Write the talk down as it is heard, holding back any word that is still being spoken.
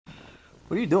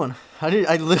What are you doing?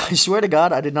 I swear to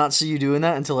God, I did not see you doing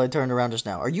that until I turned around just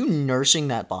now. Are you nursing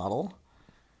that bottle?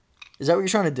 Is that what you're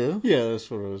trying to do? Yeah,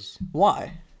 that's what it was.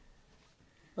 Why?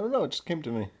 I don't know. It just came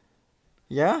to me.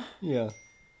 Yeah? Yeah.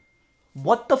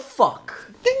 What the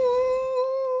fuck? Ding!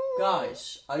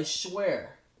 Guys, I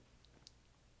swear.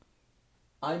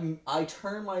 I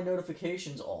turn my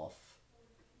notifications off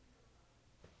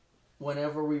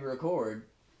whenever we record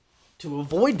to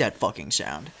avoid that fucking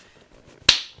sound.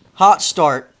 Hot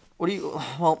start. What do you...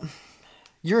 Well,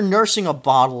 you're nursing a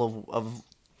bottle of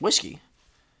whiskey.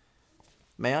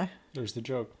 May I? There's the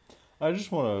joke. I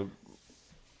just want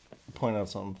to point out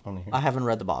something funny here. I haven't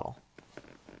read the bottle.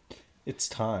 It's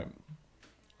time.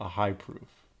 A high proof.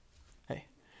 Hey,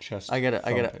 Chest I gotta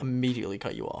thumping. immediately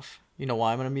cut you off. You know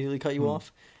why I'm gonna immediately cut you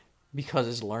off? Because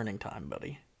it's learning time,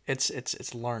 buddy.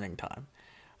 It's learning time.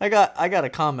 I got a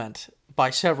comment by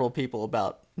several people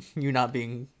about you not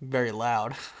being very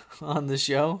loud on the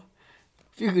show.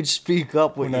 If you could speak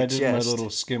up with When your I did chest. my little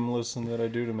skim listen that I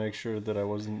do to make sure that I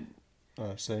wasn't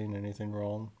saying anything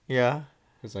wrong, Yeah.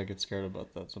 because I get scared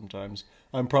about that sometimes.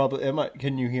 I'm probably.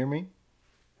 Can you hear me?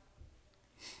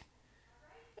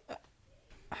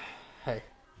 Hey.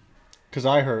 Because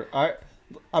I heard.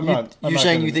 I'm not. I'm You're not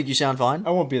saying gonna- you think you sound fine?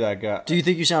 I won't be that guy. Do you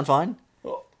think you sound fine?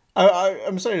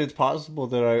 I'm saying it's possible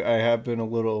that I have been a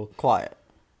little. Quiet.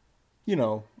 You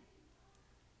know.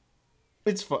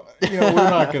 It's fun. You know, we're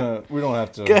not gonna. We don't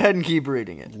have to. Go ahead and keep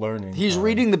reading it. Learning. He's time.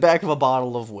 reading the back of a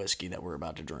bottle of whiskey that we're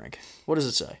about to drink. What does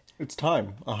it say? It's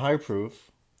time. A high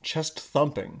proof, chest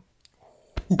thumping.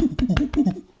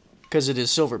 Because it is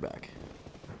Silverback.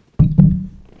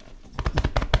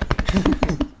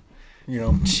 You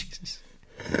know, Jesus.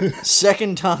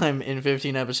 Second time in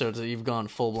 15 episodes that you've gone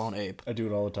full-blown ape. I do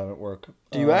it all the time at work.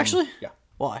 Do you actually? Yeah.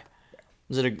 Why?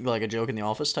 Is it like a joke in the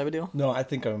office type of deal? No, I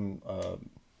think I'm.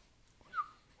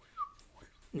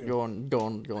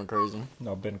 Going crazy.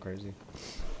 No, been crazy.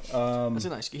 He's a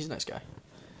nice guy.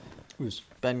 Who's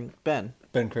Ben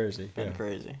crazy? Yeah.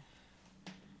 crazy.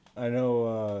 I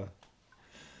know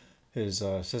his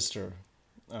sister.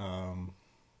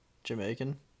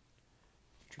 Jamaican.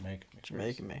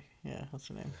 Jamaican. Yeah, that's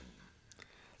her name.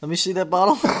 Let me see that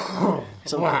bottle.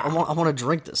 So I want to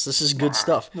drink this. This is good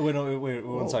stuff. No, wait,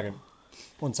 1 second.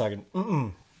 1 second.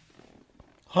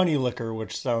 Honey liquor,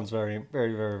 which sounds very,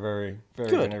 very, very, very, very,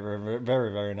 Good. very, very,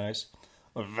 very, very nice.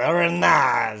 Very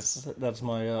nice. That's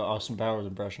my Austin Powers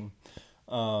impression.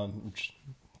 Just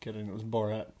kidding, it was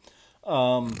Borat.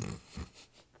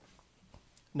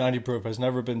 90 proof has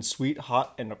never been sweet,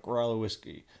 hot, and a Corella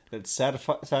whiskey that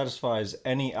satisfies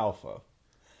any alpha.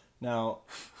 Now,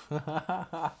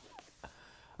 I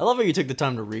love how you took the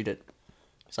time to read it,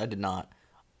 because I did not.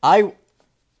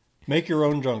 make your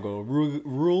own jungle.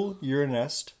 Rule your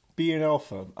nest. Be an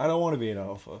alpha. I don't want to be an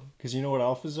alpha, because you know what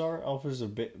alphas are? Alphas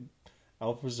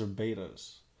are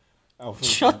betas. Alphas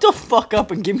Shut the fuck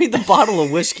up and give me the bottle of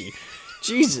whiskey.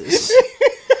 Jesus.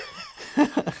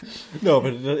 No,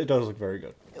 but it does look very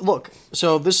good. Look,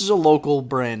 so this is a local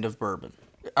brand of bourbon.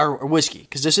 Or whiskey,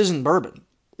 because this isn't bourbon.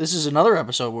 This is another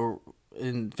episode where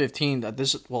in 15 that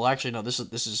this... Well, actually, no, this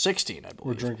is 16, I believe.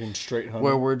 We're drinking straight honey.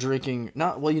 Where we're drinking...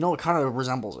 Well, you know, it kind of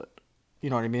resembles it. You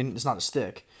know what I mean? It's not a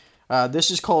stick. This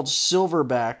is called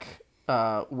Silverback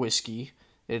whiskey.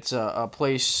 It's a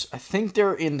place... I think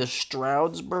they're in the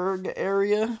Stroudsburg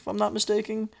area, if I'm not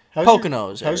mistaken.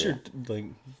 Poconos How's area. your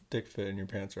dick fit in your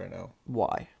pants right now?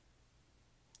 Why?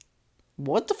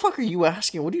 What the fuck are you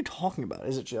asking? What are you talking about?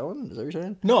 Is it showing? Is that what you're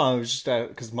saying? No, I was just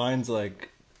because mine's like.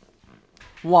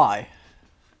 Why?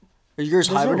 Are yours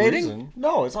There's hibernating? No, reason.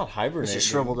 No, it's not hibernating. Is it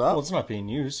shriveled up? Well, it's not being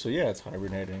used, so yeah, it's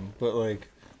hibernating. But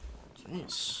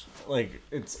Jeez. like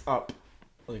it's up,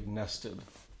 like nested.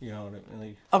 You know what I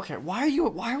mean? Like, Okay, why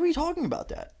are we talking about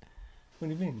that? what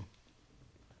do you mean?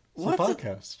 It's What a the-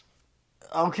 podcast.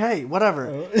 Okay, whatever.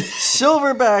 Oh.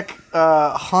 Silverback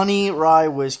honey rye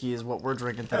whiskey is what we're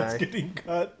drinking That's today. getting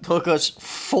cut. Took us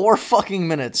 4 fucking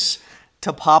minutes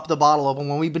to pop the bottle open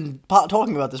when we've been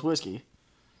talking about this whiskey.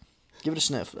 Give it a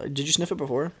sniff. Did you sniff it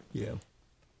before? Yeah.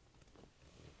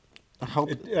 I hope.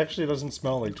 It actually doesn't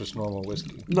smell like just normal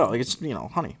whiskey. No, like it's,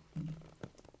 honey.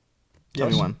 Tell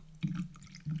me Yes. when.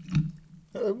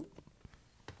 Uh,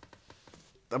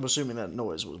 I'm assuming that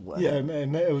noise was wet. yeah,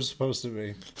 it was supposed to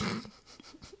be.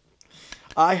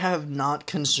 I have not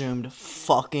consumed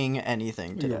fucking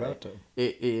anything today. You're about to.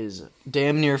 It is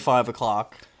damn near 5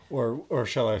 o'clock. Or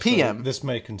shall I PM. say, this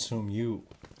may consume you.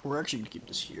 We're actually going to keep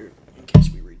this here in case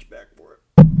we reach back for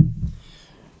it.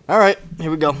 Alright,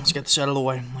 here we go. Let's get this out of the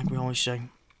way, like we always say.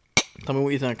 Tell me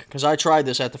what you think. Because I tried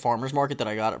this at the farmer's market that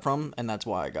I got it from, and that's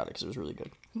why I got it, because it was really good.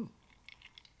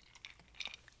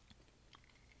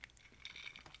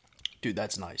 Dude,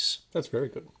 that's nice. That's very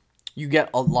good. You get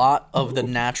a lot of the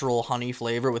natural honey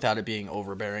flavor without it being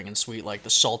overbearing and sweet. Like the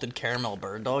salted caramel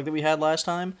bird dog that we had last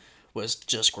time was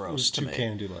just gross to Too me.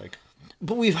 candy-like.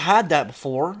 But we've had that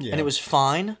before, Yeah. and it was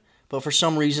fine. But for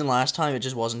some reason, last time it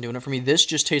just wasn't doing it for me. This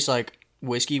just tastes like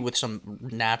whiskey with some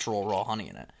natural raw honey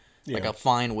in it, like Yeah. a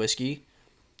fine whiskey.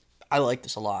 I like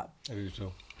this a lot. I do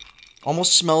too.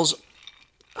 Almost smells.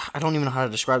 I don't even know how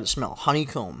to describe the smell.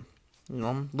 Honeycomb,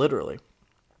 literally.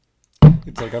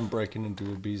 It's like I'm breaking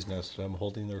into a bee's nest and I'm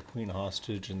holding their queen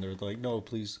hostage, and they're like, "No,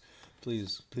 please,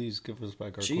 please, please give us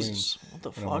back our Jesus, queen." what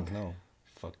the And I'm fuck? like, no,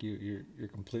 fuck you. You're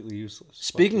completely useless.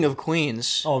 Speaking of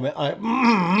queens, Oh man,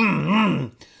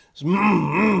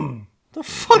 the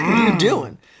fuck are you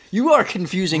doing? You are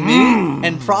confusing me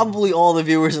and probably all the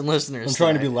viewers and listeners. I'm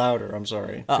trying to today. be louder. I'm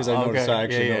sorry because I Oh, noticed. okay. I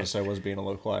actually Yeah. noticed I was being a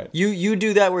little quiet. You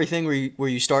do that where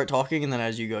you start talking and then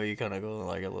as you go you kind of go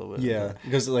like a little bit. Yeah,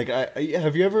 because like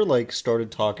have you ever like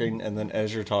started talking and then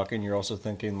as you're talking you're also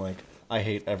thinking like I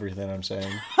hate everything I'm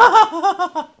saying.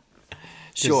 'Cause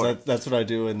Sure. That's what I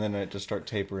do, and then I just start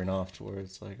tapering off to where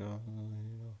it's like,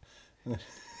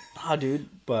 Ah, dude,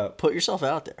 But put yourself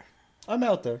out there. I'm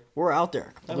out there. We're out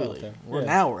there I'm completely. out there. Yeah.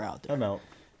 Now we're out there. I'm out.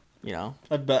 You know.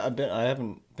 I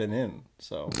haven't been in,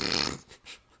 so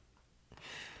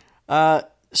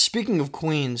Speaking of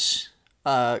queens,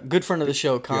 good friend of the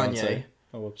show Kanye. Beyonce.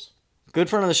 Oh, whoops. Good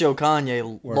friend of the show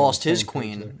Kanye We're lost on the his same page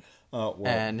queen, there. Well,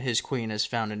 and his queen has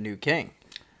found a new king.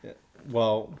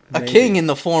 well, A maybe. king in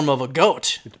the form of a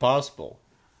goat. It's possible.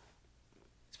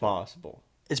 It's possible.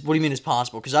 What do you mean it's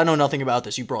possible? Because I know nothing about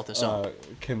this. You brought this up.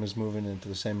 Kim is moving into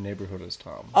the same neighborhood as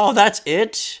Tom. Oh, that's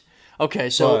it. Okay,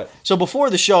 so But- so before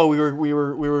the show, we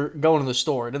were going to the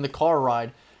store, and in the car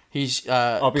ride,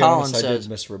 I'll be Colin honest, I says did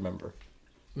misremember.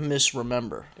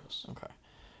 misremember. Yes. Okay,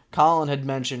 Colin had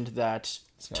mentioned that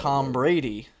not a Tom word.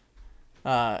 Brady,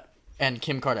 and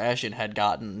Kim Kardashian had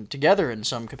gotten together in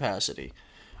some capacity.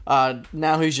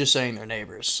 Now he's just saying they're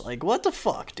neighbors. Like, what the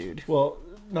fuck, dude? Well,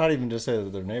 not even to say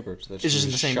that they're neighbors. That It's she just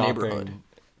in was the same shopping neighborhood.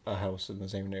 A house in the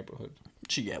same neighborhood.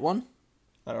 Did she get one?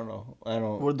 I don't know. I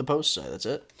don't. What did the post say? That's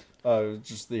it?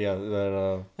 Just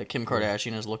that. That Kim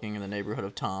Kardashian is looking in the neighborhood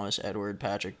of Thomas Edward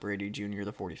Patrick Brady Jr.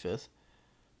 the 45th.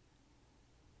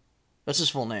 That's his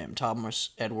full name, Thomas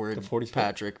Edward The 45th?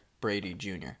 Patrick Brady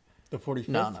Jr. The 45th.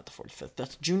 No, not the 45th.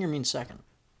 That's Junior means second.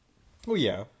 Well,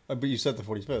 yeah, but you said the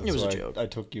 45th. It was so a joke. I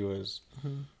took you as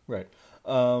right.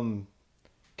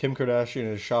 Kim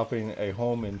Kardashian is shopping a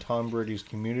home in Tom Brady's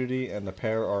community, and the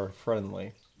pair are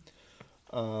friendly.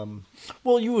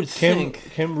 Well, you would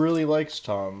think. Kim really likes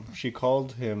Tom. She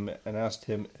called him and asked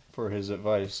him for his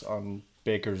advice on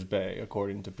Baker's Bay,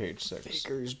 according to Page 6.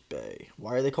 Baker's Bay.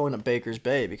 Why are they calling it Baker's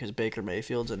Bay? Because Baker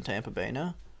Mayfield's in Tampa Bay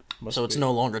now? Must So it's be.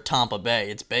 no longer Tampa Bay,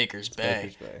 it's Baker's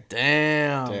Bay. Baker's Bay.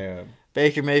 Damn. Damn.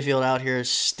 Baker Mayfield out here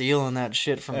stealing that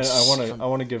shit from. And I from-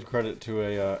 want to give credit to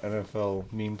a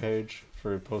NFL meme page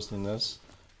for posting this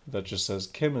that just says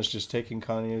Kim is just taking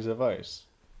Kanye's advice.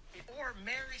 Or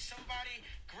marry somebody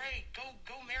great.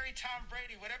 Go marry Tom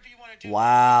Brady. Whatever you want to do.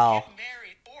 Wow. Get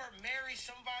married or marry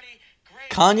somebody great.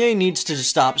 Kanye needs to Marry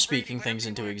stop Tom speaking Brady, things whatever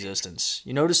into you wanna do. existence.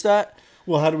 You notice that?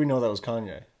 Well, how do we know that was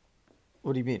Kanye?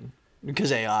 What do you mean?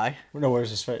 Because AI? No, where's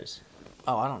his face?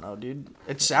 Oh, I don't know, dude.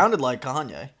 It sounded like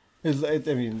Kanye.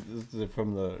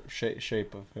 From the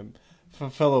shape of him.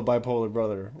 Fellow bipolar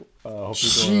brother. Hope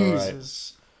you're doing all right.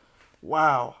 Jesus.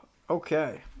 Wow.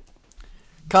 Okay.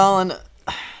 Colin,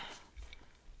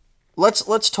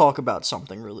 let's talk about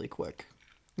something really quick.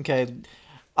 Okay.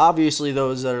 Obviously,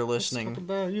 those that are Talk listening,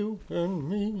 about you and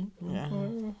me. Yeah.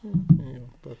 Yeah,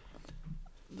 but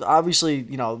obviously,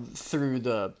 through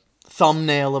the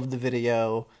thumbnail of the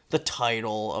video, the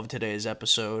title of today's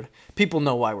episode, people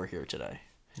know why we're here today,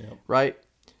 Yep. right?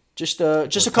 Just a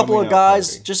couple coming of out guys,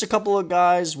 party. just a couple of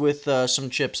guys with some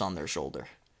chips on their shoulder,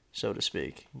 so to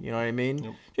speak. You know what I mean?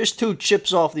 Yep. Just two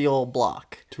chips off the old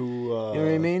block. to You know what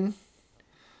I mean?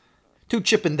 Two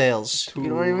Chippendales. You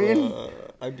know what I mean?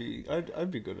 I'd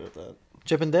be good at that.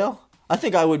 Chippendale? I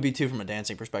think I would be too from a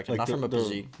dancing perspective, not from a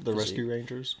physique. The physique. Rescue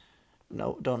Rangers.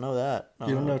 No, don't know that.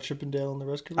 You don't know Chippendale and the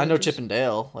Rescue I Rangers? know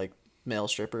Chippendale, like male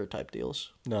stripper type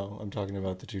deals. No, I'm talking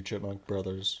about the two Chipmunk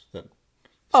brothers that.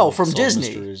 Oh, solve- from solve Disney.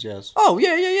 Mysteries, yes. Oh,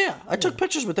 yeah. I took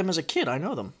pictures with them as a kid. I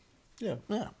know them. Yeah.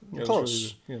 Yeah, Yeah, it's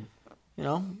close. really- You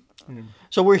know?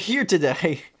 So we're here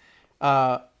today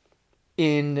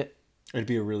in... It'd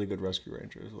be a really good Rescue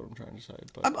Ranger, is what I'm trying to say.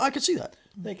 But I could see that.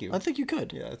 thank you. I think you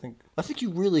could. Yeah, I think. I think you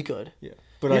really could. Yeah,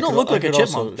 but You I don't could- look I like a could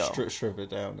also chipmunk, though. Strip it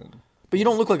down and. But you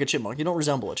don't look like a chipmunk. You don't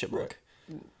resemble a chipmunk.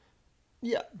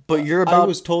 Yeah, But you're I about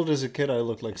was told as a kid I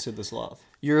looked like Sid the Sloth.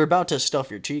 you're about to stuff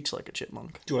your cheeks like a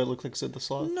chipmunk. Do I look like Sid the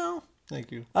Sloth? No.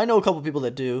 Thank you. I know a couple people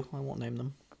that do. I won't name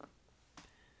them.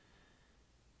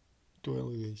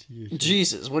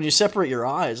 Jesus, when you separate your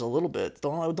eyes a little bit,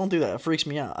 don't do that. It freaks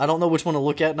me out. I don't know which one to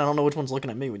look at, and I don't know which one's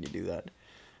looking at me when you do that.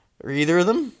 Are either of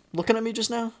them looking at me just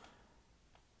now?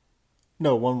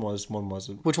 No, one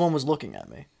wasn't. Which one was looking at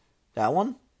me? That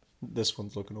one? This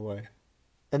one's looking away.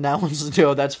 And that one's...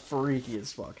 Yo, that's freaky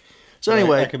as fuck. So But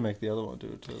anyway... I can make the other one do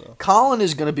it too, though. Colin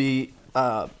is going to be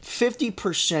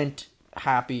 50%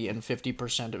 happy and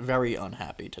 50% very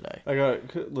unhappy today.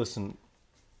 Listen...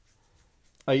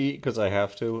 I eat because I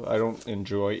have to. I don't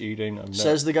enjoy eating.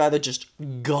 Says the guy that just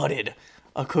gutted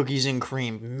a cookies and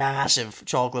cream massive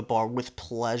chocolate bar with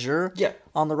pleasure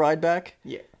on the ride back.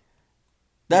 Yeah.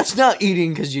 That's not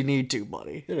eating because you need to,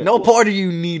 buddy. It is. No part of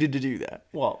you needed to do that.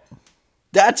 Well,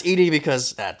 That's eating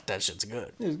because that shit's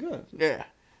good. it's good. Yeah.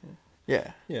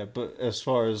 Yeah. Yeah, but as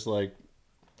far as like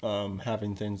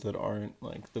having things that aren't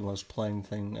like the most plain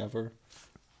thing ever,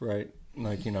 right?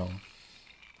 Like, you know.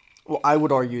 Well, I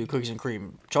would argue cookies and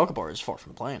cream chocolate bar is far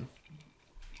from plain.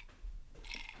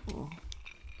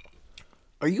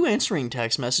 Are you answering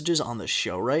text messages on the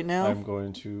show right now? I'm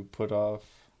going to put off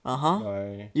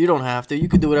my... You don't have to. You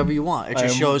can do whatever you want. It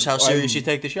just shows how serious you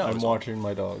take the show. I'm watching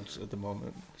my dogs at the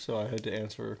moment, so I had to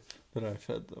answer that I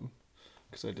fed them.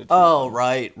 Because I did. Oh,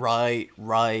 right,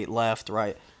 left,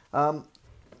 right.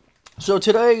 So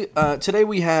today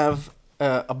we have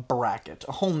a bracket,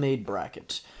 a homemade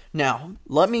bracket. Now,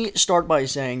 let me start by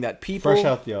saying that people... Fresh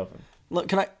out the oven. Look,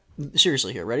 can I...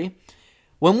 Seriously here, ready?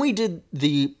 When we did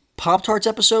the Pop-Tarts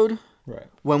episode... Right.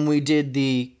 When we did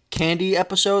the candy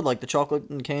episode, like the chocolate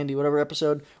and candy, whatever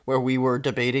episode, where we were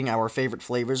debating our favorite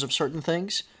flavors of certain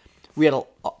things, we had a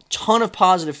ton of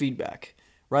positive feedback,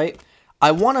 right?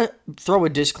 I want to throw a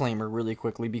disclaimer really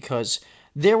quickly because...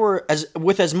 There were,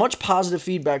 with as much positive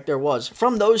feedback there was,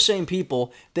 from those same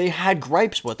people, they had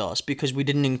gripes with us because we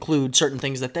didn't include certain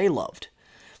things that they loved.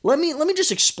 Let me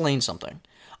just explain something.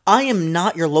 I am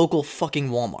not your local fucking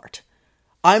Walmart.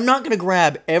 I'm not going to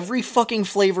grab every fucking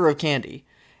flavor of candy,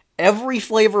 every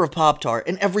flavor of Pop-Tart,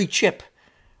 and every chip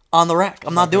on the rack.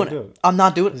 I'm not doing it. I'm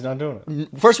not doing it. He's not doing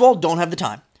it. First of all, don't have the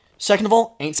time. Second of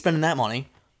all, ain't spending that money.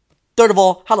 Third of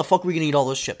all, how the fuck are we going to eat all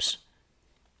those chips?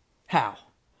 How?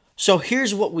 So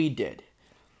here's what we did.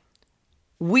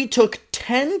 We took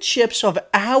 10 chips of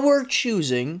our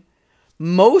choosing,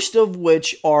 most of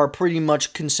which are pretty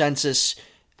much consensus.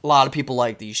 A lot of people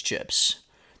like these chips.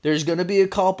 There's going to be a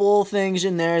couple things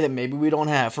in there that maybe we don't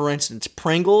have. For instance,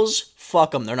 Pringles, fuck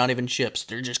them. They're not even chips.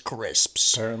 They're just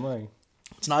crisps. Apparently.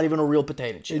 It's not even a real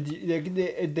potato chip.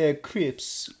 They're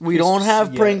crisps. We don't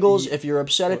have Pringles. If you're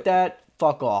upset at that,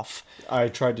 fuck off. I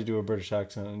tried to do a British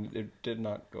accent and it did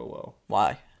not go well.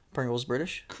 Why? Pringles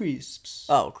British? Crisps.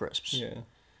 Oh, crisps. Yeah.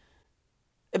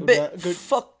 A bit.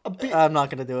 Fuck. A bit. I'm not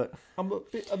gonna do it. I'm a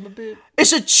bit.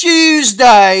 It's a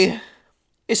Tuesday.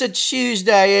 It's a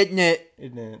Tuesday, isn't it?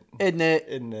 Isn't it? Isn't it?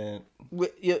 Isn't it?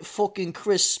 With your fucking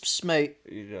crisps, mate.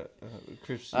 Yeah,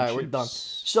 crisps. All right, we're done.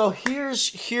 So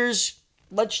here's.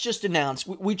 Let's just announce.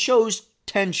 We chose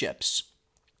 10 chips.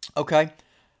 Okay,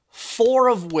 6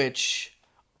 of which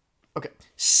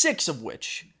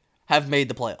have made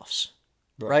the playoffs.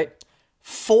 Right?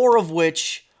 4 of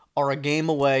which are a game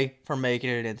away from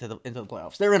making it into the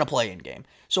playoffs. They're in a play-in game.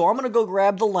 So I'm going to go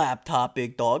grab the laptop,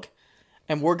 big dog,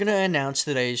 and we're going to announce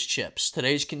today's chips,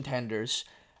 today's contenders,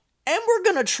 and we're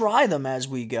going to try them as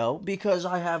we go because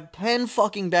I have 10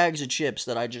 fucking bags of chips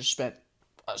that I just spent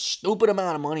a stupid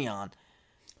amount of money on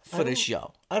for this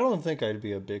show. I don't think I'd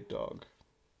be a big dog.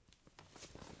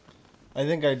 I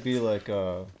think I'd be like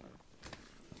a...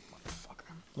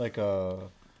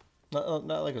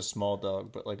 Not like a small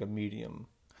dog, but like a medium.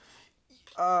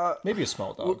 Maybe a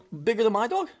small dog. Bigger than my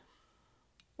dog?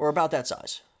 Or about that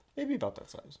size? Maybe about that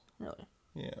size. Really?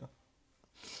 Yeah.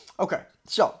 Okay,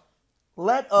 so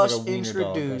let us like a wiener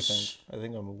introduce... dog, I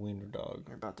think I'm a wiener dog.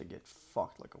 You're about to get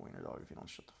fucked like a wiener dog if you don't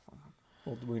shut the fuck up.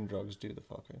 Well, the wiener dogs do the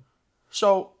fucking.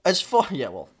 So, as far... Yeah,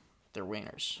 well, they're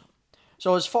wieners.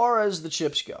 So, as far as the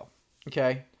chips go,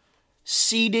 okay?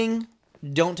 Seeding,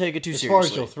 don't take it too seriously. As far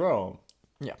as you'll throw them.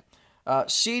 Yeah.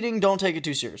 Seeding, don't take it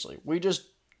too seriously. We just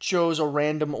chose a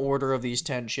random order of these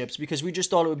 10 chips because we just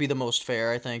thought it would be the most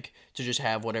fair, I think, to just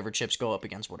have whatever chips go up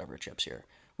against whatever chips here.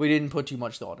 We didn't put too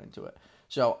much thought into it.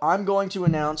 So I'm going to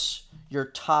announce your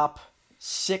top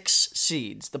 6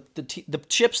 seeds, the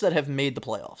chips that have made the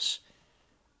playoffs.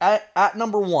 At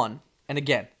number 1, and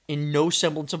again, in no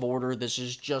semblance of order, this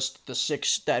is just the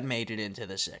 6 that made it into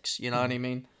the 6. You know what I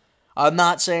mean? I'm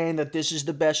not saying that this is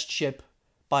the best chip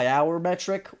by our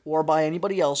metric or by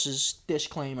anybody else's.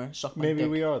 Disclaimer. Suck my Maybe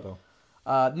dick. we are, though.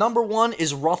 Number 1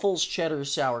 is Ruffles Cheddar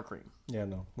Sour Cream. Yeah,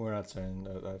 no, we're not saying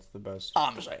that that's the best.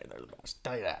 I'm saying they're the best.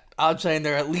 Tell you that. I'm saying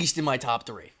they're at least in my top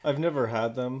 3. I've never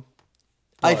had them.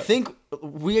 I think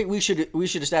we should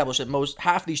establish that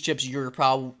half these chips you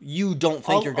don't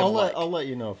think you're gonna like. I'll let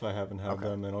you know if I haven't had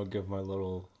them, and I'll give my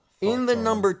little. In the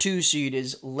number 2 seed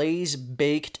is Lay's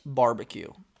Baked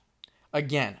Barbecue.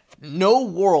 Again, no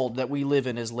world that we live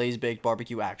in is Lay's Baked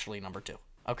Barbecue actually number 2.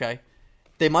 Okay,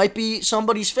 they might be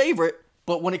somebody's favorite,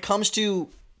 but when it comes to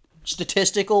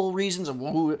statistical reasons of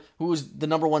who is the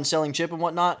number 1 selling chip and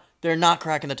whatnot, they're not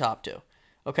cracking the top 2.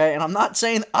 Okay, and I'm not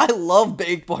saying I love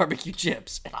baked barbecue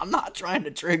chips, and I'm not trying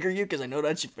to trigger you because I know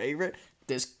that's your favorite.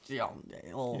 Because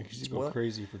you go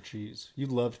crazy for cheese. You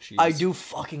love cheese. I do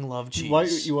fucking love cheese. Why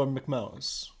you are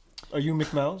McMouse? Are you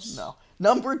McMouse? No.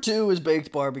 Number 2 is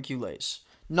baked barbecue Lay's.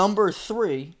 Number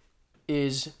 3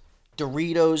 is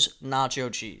Doritos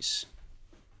nacho cheese.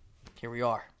 Here we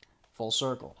are, full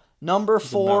circle. Number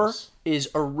 4 is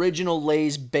original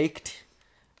Lay's baked.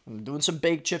 I'm doing some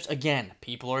baked chips. Again,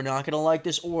 people are not going to like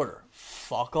this order.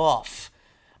 Fuck off.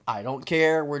 I don't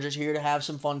care. We're just here to have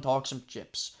some fun, talk some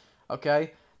chips.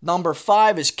 Okay? Number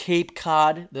 5 is Cape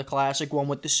Cod, the classic one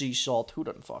with the sea salt. Who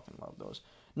doesn't fucking love those?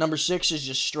 Number 6 is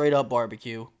just straight up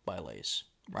barbecue by Lay's.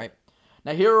 Right?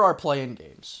 Now, here are our playing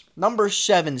games. Number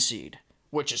 7 seed,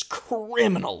 which is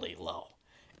criminally low,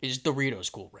 is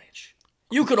Doritos Cool Ranch.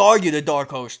 You could argue the dark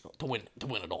horse to win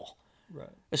it all. Right.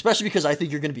 Especially because I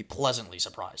think you're going to be pleasantly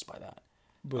surprised by that.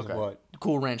 With what?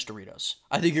 Cool Ranch Doritos.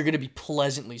 I think you're going to be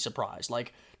pleasantly surprised.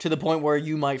 Like, to the point where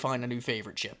you might find a new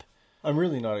favorite chip. I'm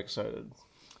really not excited.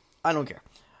 I don't care.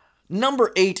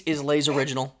 Number 8 is Lay's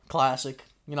Original. Classic.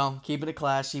 You know, keeping it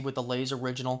classy with the Lay's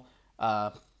Original.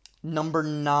 Number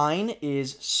 9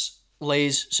 is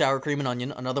Lay's Sour Cream and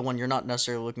Onion. Another one you're not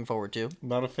necessarily looking forward to.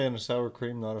 Not a fan of sour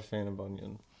cream, not a fan of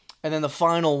onion. And then the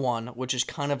final one, which is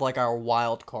kind of like our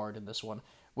wild card in this one,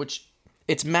 which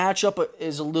its matchup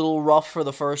is a little rough for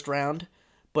the first round,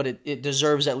 but it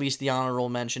deserves at least the honorable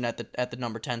mention at the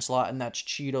number 10 slot, and that's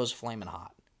Cheetos Flamin'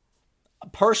 Hot.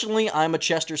 Personally, I'm a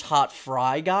Chester's Hot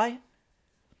Fry guy.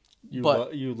 You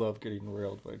love getting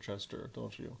railed by Chester,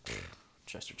 don't you?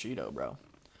 Chester Cheeto, bro.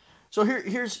 So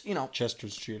here's,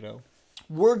 Chester's Cheeto.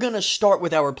 We're going to start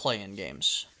with our play-in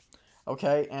games.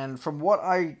 Okay? And from what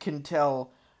I can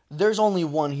tell, there's only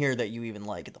one here that you even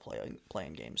like at the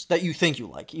playing games that you think you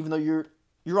like, even though you're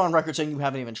on record saying you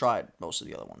haven't even tried most of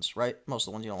the other ones, right? Most of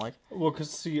the ones you don't like. Well,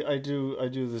 because see, I do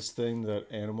this thing that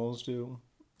animals do,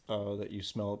 that you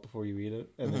smell it before you eat it,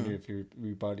 and then if your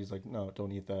body's like, no,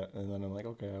 don't eat that, and then I'm like,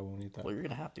 okay, I won't eat that. Well, you're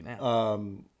gonna have to now.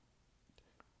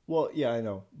 Well, yeah, I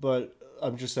know, but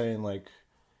I'm just saying, like,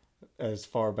 as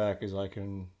far back as I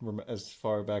can, as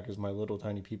far back as my little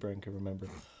tiny pea brain can remember.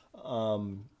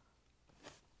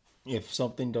 If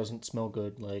something doesn't smell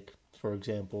good, like, for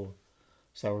example,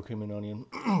 sour cream and onion,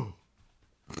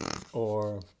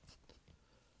 or,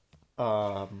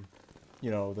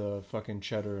 the fucking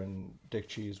cheddar and dick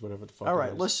cheese, whatever the fuck All it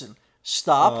right, is. listen.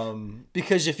 Stop.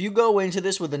 Because if you go into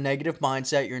this with a negative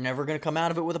mindset, you're never going to come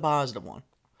out of it with a positive one.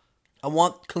 I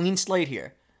want clean slate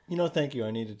here. Thank you.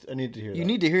 I need to hear that. You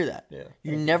need to hear that. Yeah.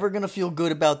 You're never going to feel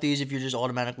good about these if you're just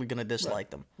automatically going to dislike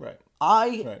them. Right.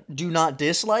 I do not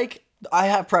dislike. I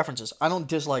have preferences. I don't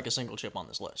dislike a single chip on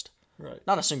this list. Right.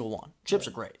 Not a single one. Chips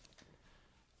are great.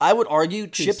 I would argue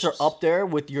chips are up there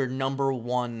with your number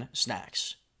 1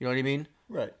 snacks. You know what I mean?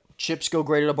 Right. Chips go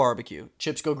great at a barbecue.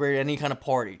 Chips go great at any kind of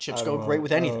party. Chips go great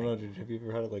with anything. I don't know, dude. Have you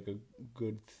ever had, like, a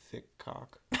good thick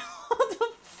cock? What the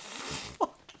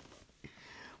fuck?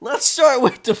 Let's start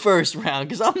with the first round,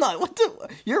 because I'm not...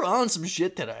 You're on some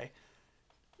shit today.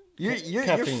 You're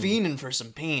fiending for some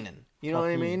peening. You know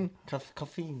what I mean?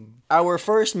 Caffeine. Our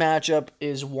first matchup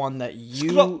is one that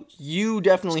you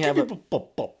definitely have. You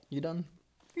done?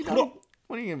 You done?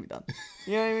 When are you gonna be done?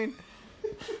 You know what I mean?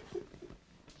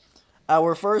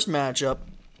 Our first matchup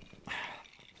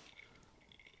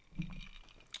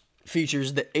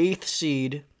features the 8th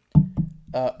seed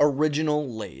Original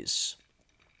Lay's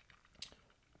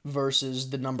versus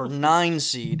the number 9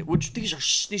 seed, which these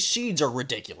seeds are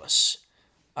ridiculous.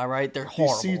 All right, they're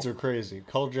horrible. These seeds are crazy.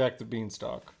 Call Jack the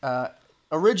Beanstalk.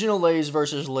 Original Lay's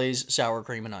versus Lay's Sour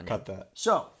Cream and Onion. Cut that.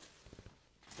 So,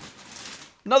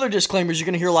 another disclaimer is you're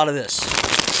going to hear a lot of this.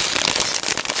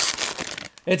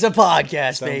 It's a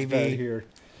podcast, Sounds baby. bad here.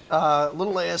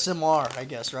 Little ASMR, I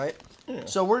guess, right? Yeah.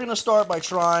 So we're going to start by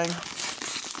trying...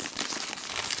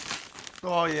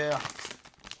 Oh, yeah.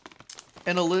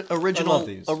 An original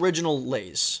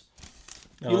Lay's.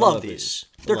 No, You I love these.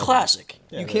 They're classic.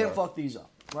 Yeah, you they can't are. fuck these up,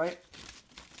 right?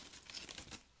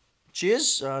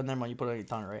 Cheers. Never mind, you put it on your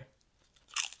tongue, right?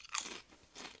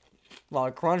 A lot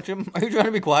of crunching. Are you trying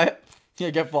to be quiet? Yeah,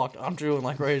 get fucked. I'm chewing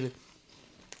like crazy.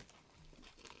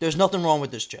 There's nothing wrong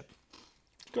with this chip.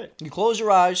 Good. You close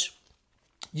your eyes.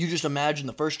 You just imagine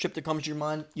the first chip that comes to your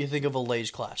mind. You think of a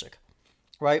Lay's classic.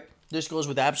 Right? This goes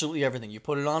with absolutely everything. You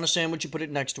put it on a sandwich. You put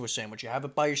it next to a sandwich. You have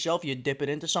it by yourself. You dip it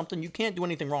into something. You can't do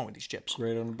anything wrong with these chips.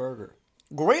 Great on a burger.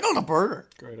 Great on a burger.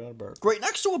 Great on a burger. Great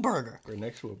next to a burger. Great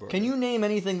next to a burger. Can you name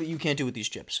anything that you can't do with these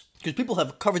chips? Because people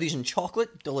have covered these in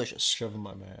chocolate. Delicious. Shove them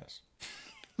in my ass.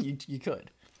 You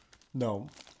could. No.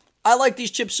 I like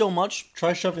these chips so much.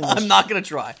 Try shoving this. I'm not going to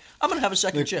try. I'm going to have a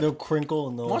second chip. They'll crinkle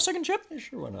and they'll... Want a second chip? Yeah,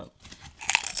 sure, why not?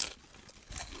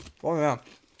 Oh, yeah.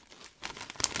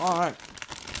 All right.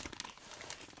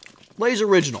 Lay's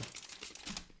Original.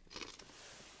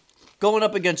 Going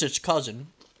up against its cousin.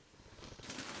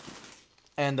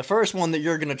 And the first one that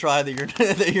you're going to try that you're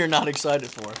that you're not excited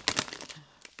for.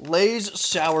 Lay's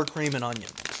Sour Cream and Onion.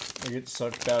 I get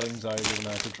such bad anxiety when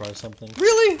I have to try something.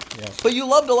 Really? Yeah. But you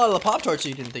loved a lot of the Pop-Tarts that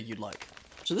you didn't think you'd like.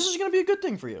 So this is going to be a good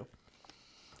thing for you.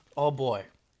 Oh, boy.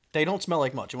 They don't smell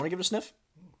like much. You want to give it a sniff?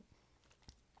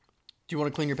 Do you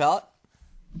want to clean your palate?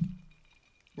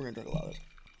 We're going to drink a lot of this.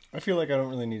 I feel like I don't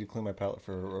really need to clean my palate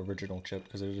for original chip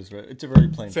because it's a very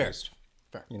plain Fair. taste.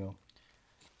 Fair. You know.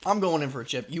 I'm going in for a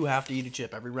chip. You have to eat a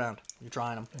chip every round. You're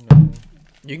trying them.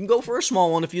 You can go for a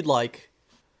small one if you'd like.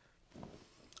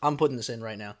 I'm putting this in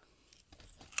right now.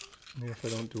 Yeah, if I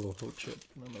don't do a whole chip,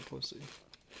 I'm a pussy.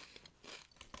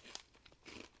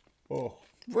 Oh.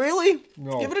 Really?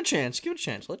 No. Give it a chance. Give it a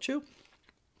chance. Let chew.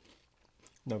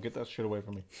 No, get that shit away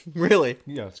from me. Really?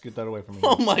 Yeah, let's get that away from me.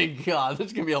 Oh my god. This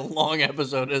is going to be a long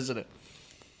episode, isn't it?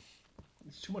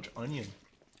 It's too much onion.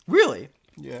 Really?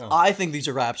 Yeah. I think these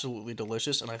are absolutely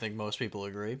delicious, and I think most people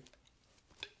agree.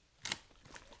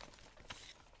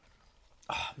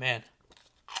 Ah, man.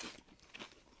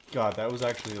 God, that was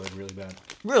actually like really bad.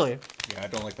 Really? Yeah, I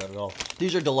don't like that at all.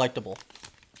 These are delectable.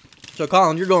 So,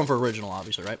 Colin, you're going for original,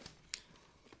 obviously, right?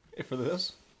 For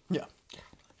this, Yeah.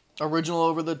 Original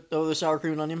over the sour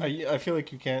cream and onion? I feel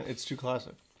like you can't. It's too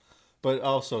classic. But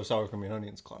also, sour cream and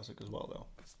onion's classic as well, though.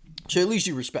 So at least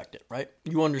you respect it, right?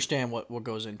 You understand what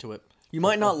goes into it. You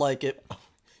might not like it.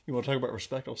 You want to talk about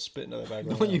respect? I'll spit into that bag.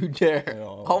 Right Don't now. you dare.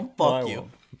 No, I'll no, fuck I you.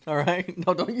 won't. All right?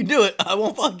 No, don't you do it. I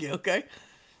won't fuck you, okay?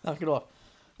 Knock it off.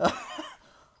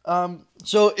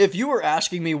 So if you were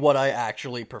asking me what I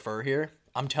actually prefer here,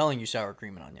 I'm telling you sour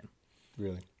cream and onion.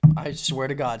 Really? I swear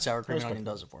to God, sour cream and Respect. onion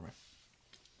does it for me.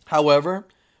 However,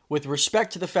 with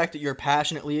respect to the fact that you're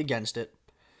passionately against it,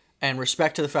 and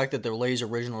respect to the fact that the Lay's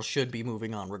Original should be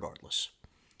moving on regardless,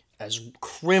 as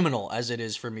criminal as it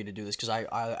is for me to do this, because I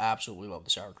absolutely love the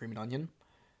sour cream and onion.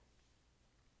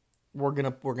 We're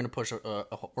gonna push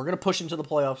we're gonna push into the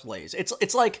playoffs. Lay's.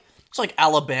 It's like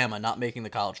Alabama not making the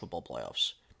college football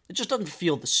playoffs. It just doesn't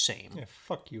feel the same. Yeah,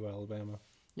 fuck you, Alabama.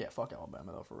 Yeah, fuck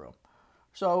Alabama though, for real.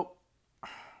 So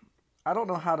I don't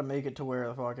know how to make it to where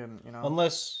the fucking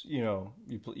Unless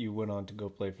you went on to go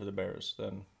play for the Bears,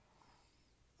 then.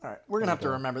 All right, we're gonna have to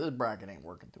remember this bracket ain't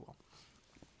working too well.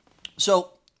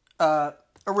 So,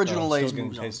 original Lay's still getting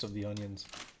moves on. taste of the onions.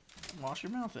 Wash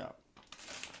your mouth out.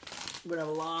 We're gonna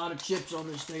have a lot of chips on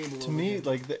this table. To me,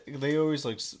 like they always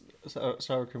like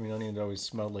sour cream and onions always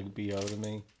smelled like BO to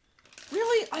me.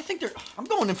 Really, I think they're. I'm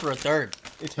going in for a third.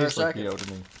 It Or a tastes like second. BO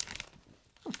to me.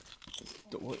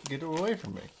 Get it away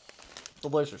from me!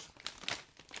 Delicious.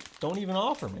 Don't even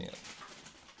offer me it.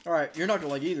 All right, you're not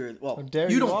gonna like either. Well, How dare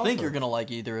you you don't think offer? you're gonna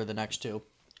like either of the next two,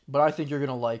 but I think you're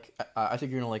gonna like. I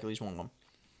think you're gonna like at least one of them.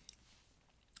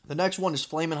 The next one is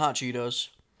Flamin' Hot Cheetos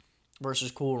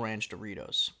versus Cool Ranch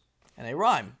Doritos, and they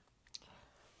rhyme.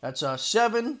 That's a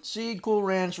 7-seed Cool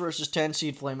Ranch versus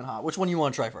 10-seed Flamin' Hot. Which one do you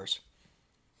want to try first?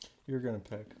 You're gonna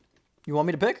pick. You want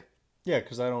me to pick? Yeah,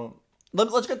 because I don't.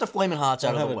 Let's get the Flamin' Hots I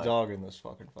out don't of have the a way. dog in this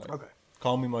fucking fight. Okay.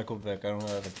 Call me Michael Vick. I don't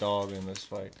have a dog in this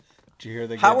fight. Did you hear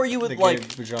they? How gave, are you with, they like-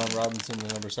 gave Bijan Robinson the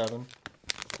number 7?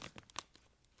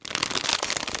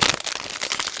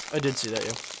 I did see that,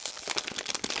 yeah.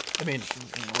 I mean,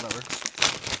 whatever.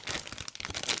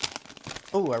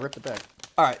 Oh, I ripped it back.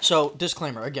 All right, so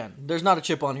disclaimer again. There's not a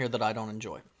chip on here that I don't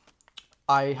enjoy.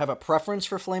 I have a preference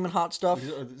for Flamin' Hot stuff.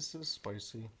 This is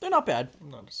spicy. They're not bad. I'm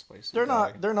not a spicy. They're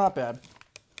guy. not. They're not bad.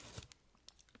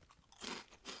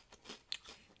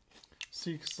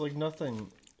 See, it's like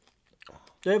nothing.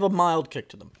 They have a mild kick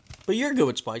to them. But you're good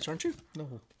with spice, aren't you? No.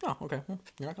 Oh, okay. Well,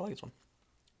 you're not gonna like this one.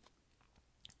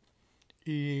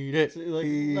 Eat it. See, like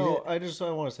Eat no. it.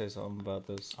 I want to say something about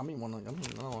this. I mean, one. No,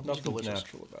 it's Nothing's delicious.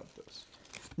 natural about this.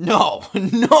 No,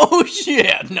 no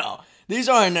shit, no. These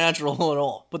aren't natural at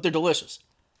all, but they're delicious.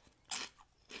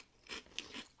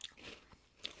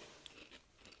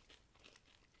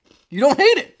 You don't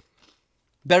hate it.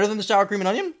 Better than the sour cream and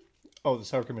onion, Oh, the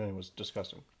sour cream and onion was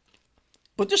disgusting.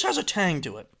 but this has a tang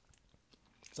to it.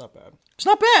 It's not bad. It's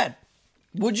not bad.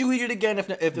 Would you eat it again if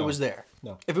it was there?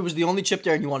 No. If it was the only chip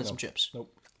there and you wanted some chips?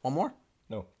 Nope. One more?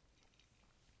 No.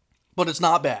 But it's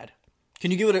not bad.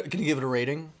 Can you give it a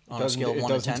rating on a scale of 1 to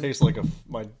 10? It doesn't taste like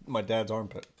my dad's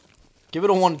armpit. Give it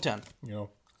a 1 to 10. You know.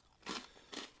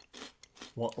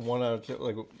 One out of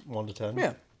like 1 to 10.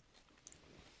 Yeah.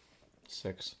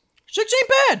 6. 6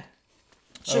 ain't bad.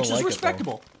 6 like is it,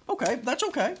 respectable. Okay, that's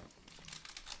okay.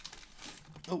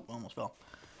 Oh, almost fell.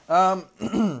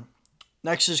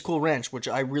 Next is Cool Ranch, which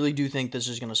I really do think this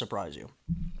is going to surprise you.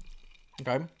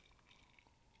 Okay?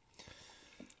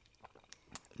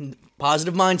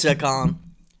 Positive mindset, Colin.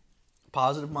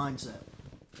 Positive mindset.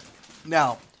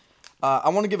 Now, I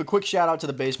want to give a quick shout out to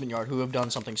the Basement Yard, who have done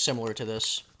something similar to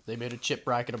this. They made a chip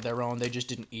bracket of their own. They just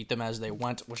didn't eat them as they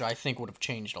went, which I think would have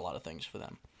changed a lot of things for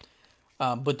them.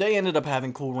 But they ended up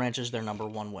having Cool Ranch as their number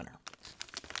 1 winner.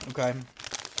 Okay?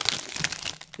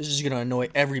 This is going to annoy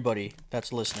everybody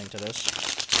that's listening to this.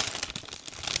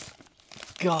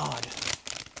 God.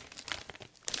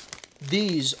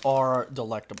 These are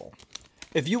delectable.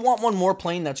 If you want one more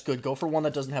plain, that's good. Go for one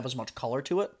that doesn't have as much color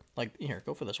to it. Like, here,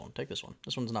 go for this one. Take this one.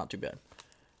 This one's not too bad.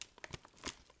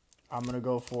 I'm going to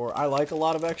go for... I like a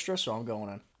lot of extra, so I'm going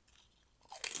in.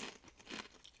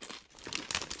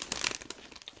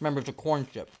 Remember, it's a corn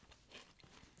chip.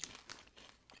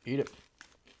 Eat it.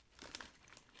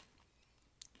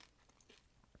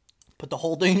 Put the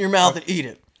whole thing in your mouth and eat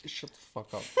it. Shut the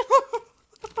fuck up.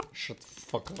 Shut the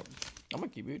fuck up. I'm going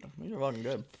to keep eating them. These are fucking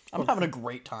good. I'm having a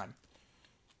great time.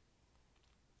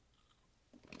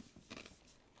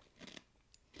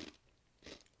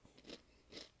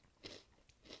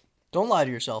 Don't lie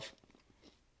to yourself.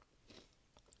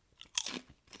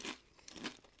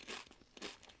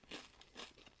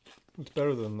 It's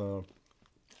better than the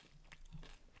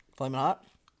Flamin' Hot?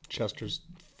 Chester's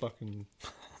fucking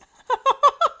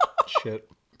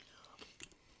shit.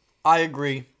 I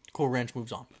agree. Cool Ranch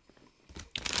moves on.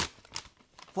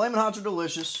 Flamin' Hots are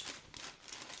delicious,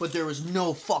 but there was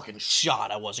no fucking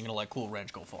shot I wasn't gonna let Cool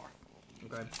Ranch go far.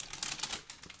 Okay.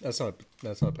 That's not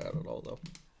bad at all though.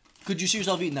 Could you see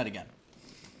yourself eating that again?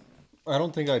 I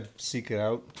don't think I'd seek it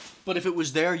out. But if it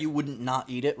was there, you wouldn't not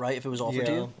eat it, right? If it was offered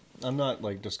to you? I'm not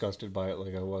like disgusted by it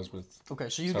like I was with. Okay,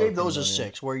 so you sour gave those cream a and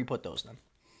onion. 6. Where you put those then?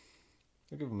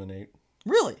 I give them an 8.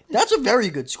 Really? That's a very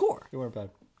good score. They weren't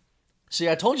bad. See,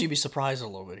 I told you you'd be surprised a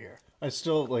little bit here. I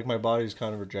still like my body's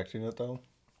kind of rejecting it though.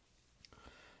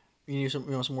 You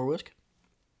want some more whisk?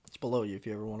 It's below you if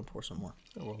you ever want to pour some more.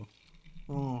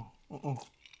 Oh, well.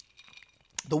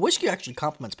 The whiskey actually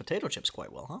complements potato chips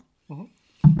quite well, huh?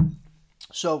 Mm-hmm.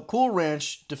 So, Cool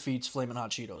Ranch defeats Flamin'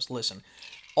 Hot Cheetos. Listen,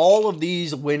 all of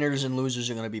these winners and losers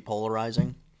are going to be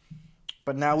polarizing.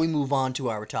 But now we move on to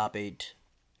our top 8.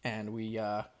 And we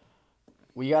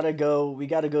gotta go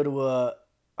to a...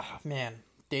 Oh, man.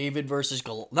 David versus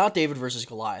Goliath. Not David versus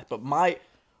Goliath, but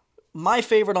my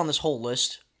favorite on this whole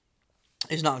list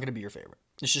is not going to be your favorite.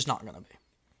 It's just not going to be.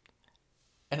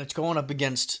 And it's going up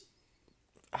against...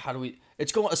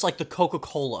 It's like the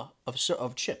Coca-Cola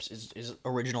of chips is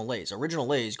Original Lay's. Original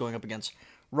Lay's going up against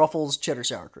Ruffles cheddar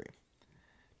sour cream.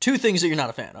 2 things that you're not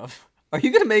a fan of. Are you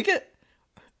going to make it?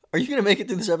 Are you going to make it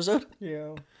through this episode?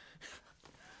 Yeah.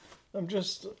 I'm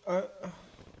just.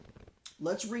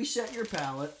 Let's reset your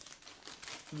palate.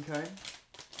 Okay.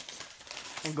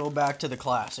 And go back to the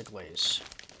classic Lay's.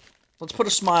 Let's put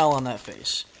a smile on that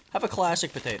face. Have a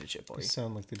classic potato chip, buddy. I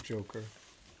sound like the Joker.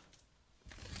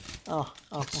 Oh.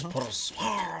 Put a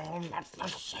smile on that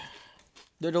face.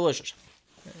 They're delicious.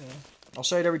 Yeah. I'll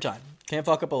say it every time. Can't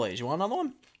fuck up a Lay's. You want another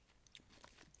one?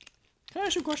 Can I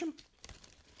ask you a question?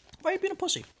 Why are you being a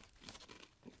pussy?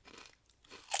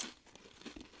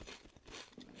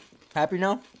 Happy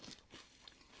now?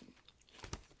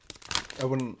 I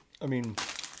wouldn't. I mean.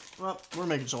 Well, we're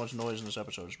making so much noise in this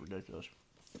episode. It's ridiculous.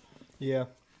 Yeah,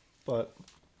 but.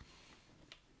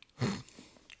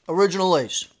 Original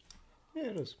Lay's. Yeah,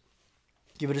 it is.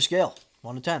 Give it a scale.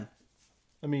 1 to 10.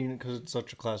 I mean, because it's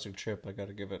such a classic chip, I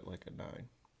gotta give it like a 9.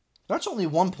 That's only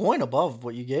 1 point above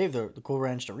what you gave the Cool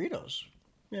Ranch Doritos.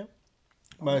 Yeah.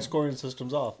 My scoring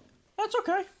system's off. That's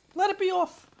okay. Let it be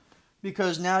off.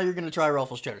 Because now you're going to try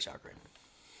Ruffles cheddar sour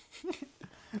cream.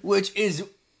 Which is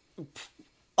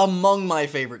among my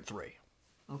favorite 3.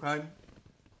 Okay?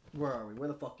 Where are we? Where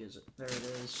the fuck is it? There it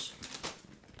is.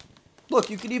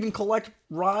 Look, you can even collect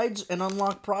rides and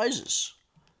unlock prizes.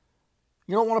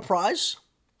 You don't want a prize?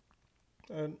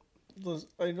 I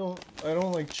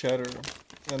don't like cheddar,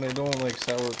 and I don't like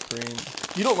sour cream.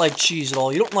 You don't like cheese at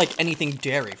all. You don't like anything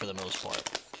dairy for the most part.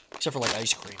 Except for like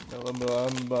ice cream. I'm a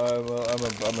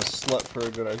slut for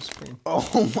a good ice cream.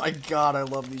 Oh my god, I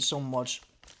love these so much.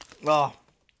 Oh.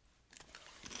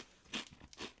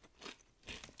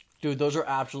 Dude, those are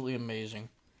absolutely amazing.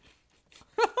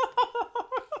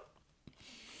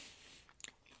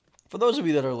 For those of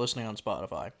you that are listening on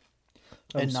Spotify.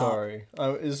 I'm sorry.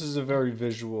 This is a very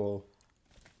visual.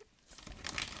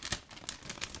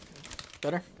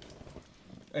 Better?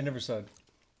 I never said.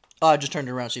 I just turned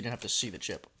it around so you didn't have to see the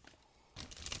chip.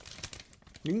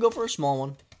 You can go for a small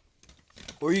one.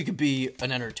 Or you could be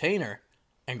an entertainer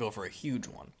and go for a huge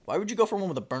one. Why would you go for one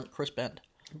with a burnt crisp end?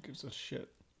 Who gives a shit?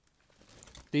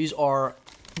 These are,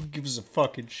 Who gives a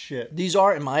fucking shit?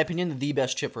 in my opinion, the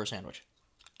best chip for a sandwich.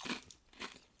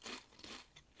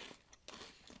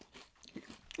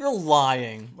 You're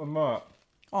lying. I'm not.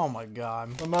 Oh my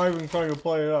god. I'm not even trying to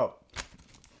play it up.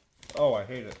 Oh, I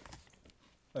hate it.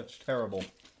 That's terrible.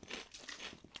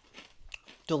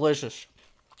 Delicious.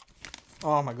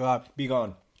 Oh my god. Be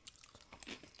gone.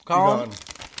 Colin, Be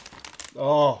gone.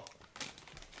 Oh.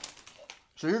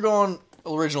 so you're going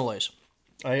original Lay's.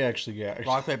 I actually gagged.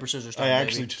 Rock, paper, scissors time, I baby.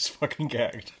 actually just fucking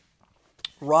gagged.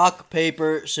 Rock,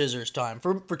 paper, scissors time.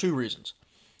 For two reasons.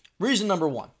 Reason number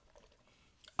one.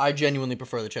 I genuinely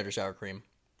prefer the cheddar sour cream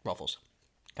Ruffles.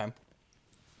 Okay?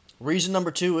 Reason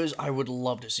number two is I would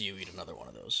love to see you eat another one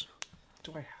of those.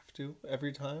 Do I have to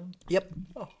every time? Yep.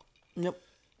 Oh. Yep.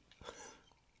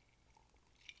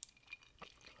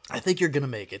 I think you're gonna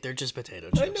make it. They're just potato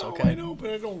chips, okay? I know,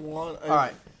 but I don't want. All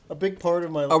right. A big part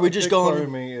of my. Are we just Part going-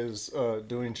 of me is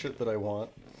doing shit that I want.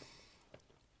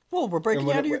 Well, we're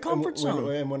breaking out of your comfort zone.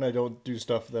 And when I don't do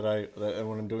stuff and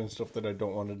when I'm doing stuff that I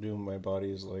don't want to do, my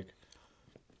body is like,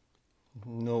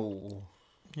 no,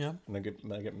 Yeah. and I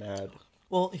get mad.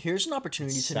 Well, here's an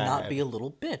opportunity to not Sad. be a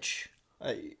little bitch.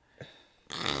 I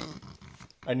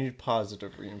need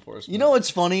positive reinforcement. You know what's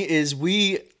funny is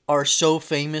we are so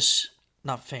famous.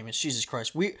 Not famous, Jesus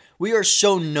Christ. We are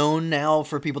so known now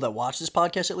for people that watch this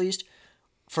podcast, at least,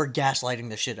 for gaslighting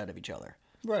the shit out of each other.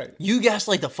 Right. You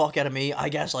gaslight the fuck out of me. I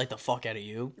gaslight the fuck out of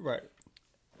you. Right.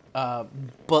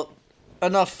 But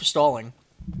enough stalling.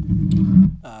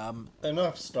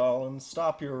 Enough, Stalin.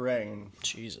 Stop your reign.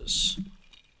 Jesus.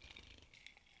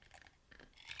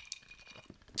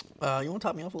 You want to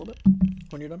top me off a little bit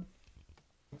when you're done?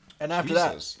 And after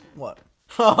Jesus. that, what?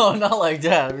 Oh, not like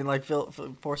that. I mean, like,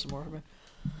 pour some more for me.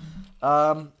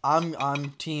 I'm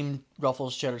team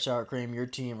Ruffles cheddar sour cream. Your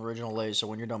team original Lay's. So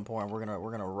when you're done pouring, we're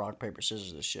gonna rock paper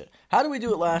scissors this shit. How did we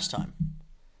do it last time?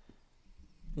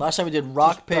 Last time we did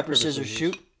rock paper scissors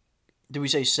shoot. Did we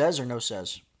say says or no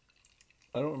says?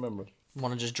 I don't remember.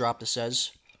 Want to just drop the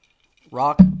says?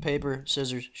 Rock paper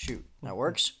scissors shoot. That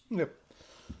works. Yep.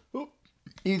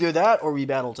 Either that or we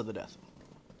battle to the death.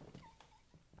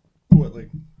 What, like,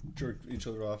 jerk each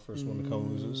other off, first one to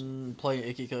come loses? Play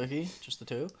icky cookie, just the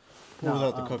two. Well,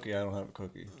 without the cookie, I don't have a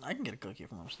cookie. I can get a cookie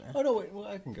from upstairs. Oh, no, wait, well,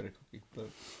 I can get a cookie, but...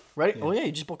 Ready? Yeah. Oh, yeah,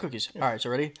 you just bought cookies. Yeah. All right, so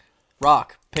ready?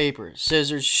 Rock, paper,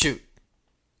 scissors, shoot.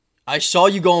 I saw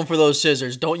you going for those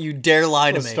scissors. Don't you dare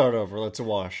lie to me. Let's start over. Let's a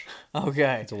wash.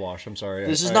 Okay. It's a wash. I'm sorry.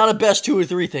 This is not a best 2 or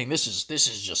 3 thing. This is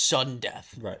just sudden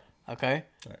death. Right. Okay?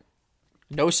 Right.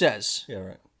 No says. Yeah,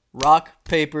 right. Rock,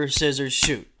 paper, scissors,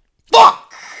 shoot.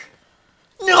 Fuck!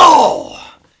 No!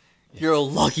 You're a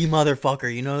lucky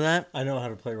motherfucker. You know that? I know how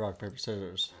to play rock, paper,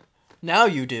 scissors. Now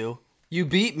you do. You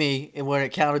beat me when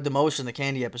it counted the most in the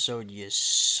candy episode, you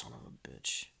son of a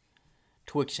bitch.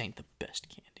 Twix ain't the best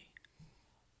candy.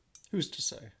 Who's to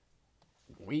say?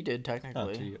 We did, technically.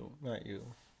 Not to you. Not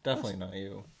you. Definitely not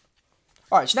you.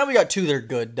 Alright, so now we got 2 that are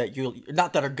good,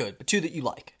 not that are good, but 2 that you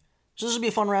like. So this will be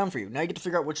a fun round for you. Now you get to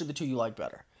figure out which of the 2 you like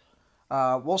better.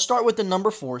 We'll start with the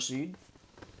number 4 seed.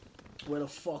 Where the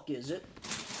fuck is it?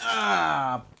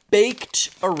 Baked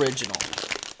Original.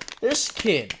 This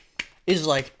kid is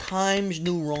like Times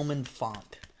New Roman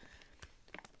font.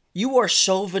 You are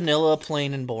so vanilla,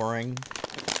 plain, and boring.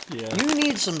 Yeah. You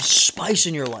need some spice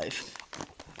in your life.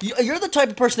 You're the type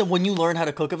of person that when you learn how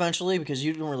to cook eventually, because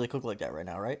you don't really cook like that right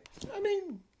now, right? I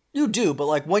mean... You do, but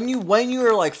like when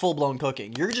you're like full-blown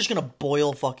cooking, you're just gonna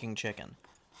boil fucking chicken.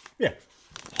 Yeah.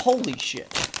 Holy shit.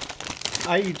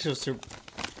 I eat to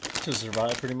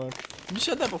survive, pretty much. You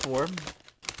said that before.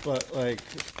 But, like...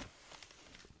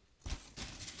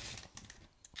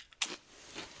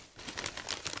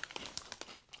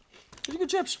 These are good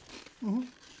chips. Mm-hmm.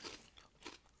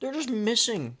 They're just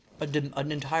missing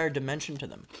an entire dimension to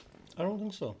them. I don't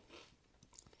think so.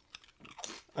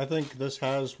 I think this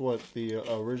has what the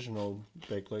original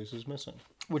Baked Lays is missing.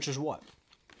 Which is what?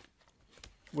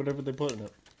 Whatever they put in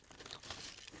it.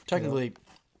 Technically,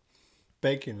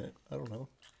 Bacon it. I don't know.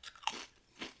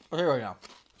 I'll tell you right now.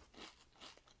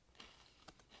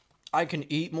 I can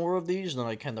eat more of these than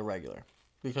I can the regular.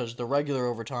 Because the regular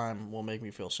over time will make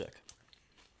me feel sick.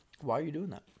 Why are you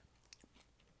doing that?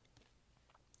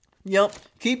 Yep.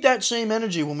 Keep that same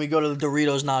energy when we go to the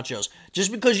Doritos Nachos.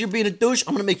 Just because you're being a douche,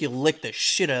 I'm going to make you lick the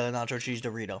shit out of the nacho cheese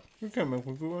Dorito. You can't make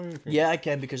me do anything. Yeah, I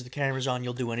can because the camera's on.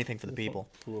 You'll do anything for the people.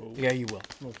 Whoa. Yeah, you will.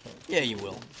 Okay. Yeah, you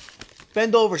will.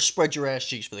 Bend over, spread your ass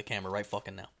cheeks for the camera right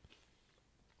fucking now.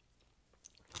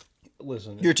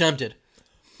 Listen. You're tempted.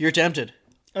 You're tempted.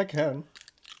 I can.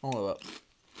 Hold up.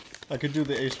 I could do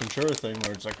the Ace Ventura thing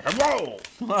where it's like, hello!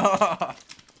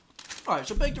 Alright,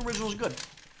 so baked original is good.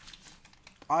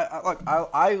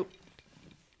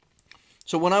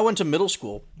 So when I went to middle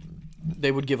school,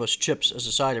 they would give us chips as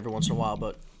a side every once in a while,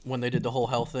 but when they did the whole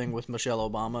health thing with Michelle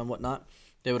Obama and whatnot,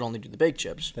 they would only do the baked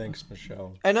chips. Thanks,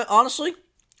 Michelle. And honestly,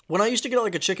 when I used to get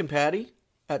like a chicken patty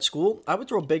at school, I would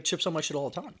throw baked chips on my shit all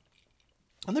the time.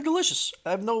 And they're delicious.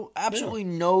 I have absolutely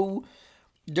no,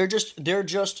 they're just.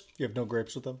 You have no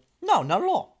grapes with them? No, not at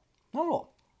all. Not at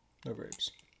all. No grapes.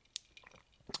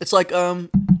 It's like, for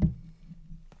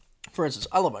instance,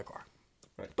 I love my car.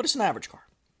 Right. But it's an average car.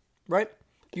 Right?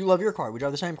 You love your car. We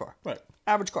drive the same car. Right.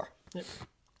 Average car. Yep.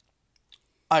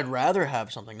 I'd rather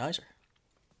have something nicer.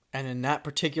 And in that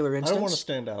particular instance... I don't want to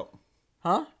stand out.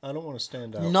 Huh? I don't want to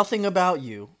stand out. Nothing about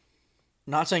you.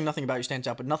 Not saying nothing about you stands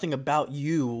out, but nothing about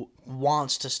you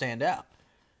wants to stand out.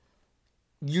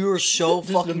 You're so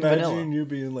Just fucking imagine vanilla. you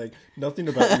being like, nothing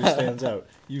about you stands out.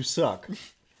 You suck.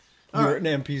 You're an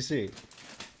NPC.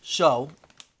 So,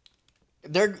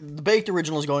 the baked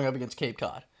original is going up against Cape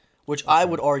Cod, which I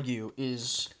would argue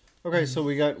is... Okay, so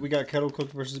we got kettle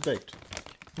cooked versus baked.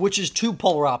 Which is two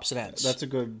polar opposite ends. That's a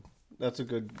good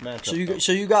matchup.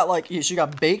 So you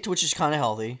got baked, which is kind of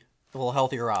healthy, a little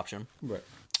healthier option. Right.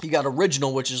 You got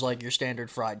original, which is like your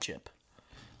standard fried chip.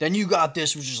 Then you got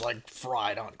this, which is like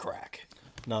fried on crack.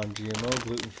 Non-GMO,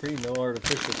 gluten-free, no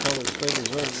artificial colors,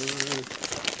 flavors.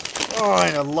 Oh,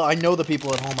 I know the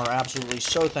people at home are absolutely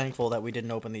so thankful that we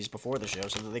didn't open these before the show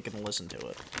so that they can listen to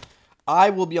it. I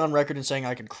will be on record in saying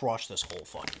I could crush this whole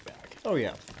fucking bag. Oh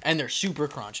yeah. And they're super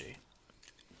crunchy.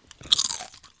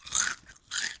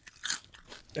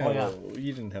 Oh, yeah.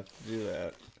 You didn't have to do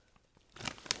that.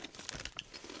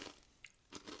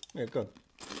 Yeah, good.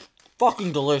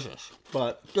 Fucking delicious.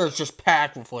 But They're just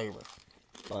packed with flavor.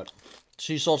 But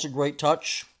Sea salt's a great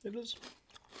touch. it is.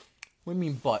 What do you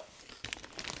mean, but?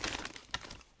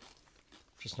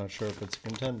 Just not sure if it's a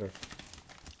contender.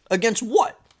 Against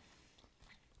what?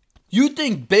 You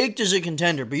think baked is a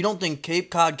contender, but you don't think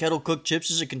Cape Cod kettle cooked chips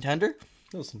is a contender?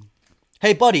 Listen.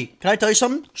 Hey, buddy, can I tell you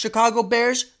something? Chicago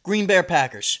Bears, Green Bay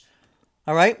Packers.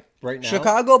 All right? Right now?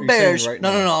 Chicago Are you saying Bears. right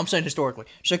no, now? I'm saying historically.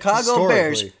 Chicago Historically.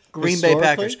 Bears, Green Bay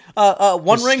Packers. Historically?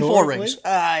 One ring, 4 Historically? rings.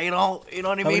 You know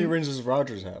what I How mean? many rings does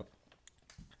Rodgers have?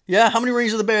 Yeah, how many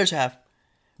rings do the Bears have?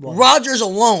 Rodgers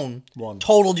alone One.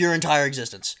 totaled your entire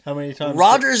existence. How many times?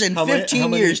 Rodgers in how many- 15 how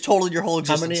many- years totaled your whole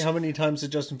existence. How many times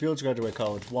did Justin Fields graduate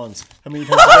college? Once. How many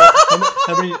times?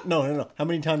 How many? No. How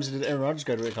many times did Aaron Rodgers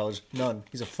graduate college? None.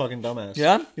 He's a fucking dumbass.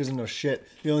 Yeah? He doesn't know shit.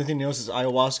 The only thing he knows is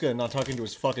ayahuasca and not talking to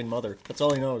his fucking mother. That's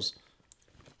all he knows.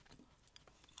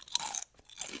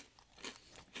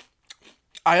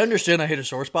 I understand I hit a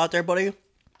sore spot there, buddy.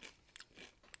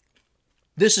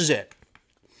 This is it.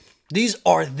 These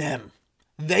are them.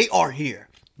 They are here.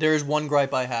 There is one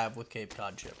gripe I have with Cape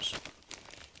Cod chips.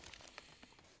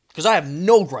 Because I have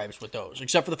no gripes with those,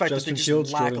 except for the fact Justin that they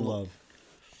Fields, just lack a Jordan little. Love.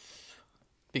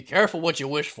 Be careful what you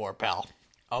wish for, pal.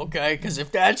 Okay, because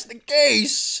if that's the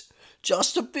case,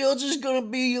 Justin Fields is going to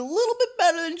be a little bit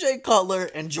better than Jay Cutler,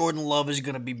 and Jordan Love is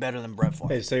going to be better than Brett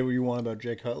Favre. Hey, say what you want about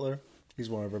Jay Cutler.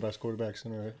 He's one of our best quarterbacks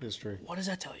in our history. What does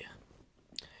that tell you?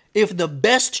 If the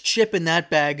best chip in that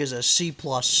bag is a C+,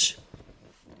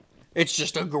 it's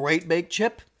just a great baked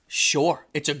chip? Sure,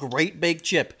 it's a great baked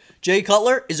chip. Jay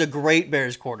Cutler is a great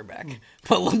Bears quarterback.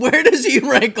 But where does he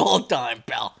rank all time,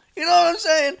 pal? You know what I'm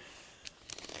saying?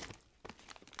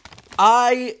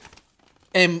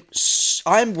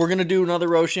 We're going to do another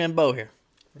Rochambeau here.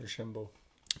 Rochambeau.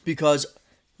 Because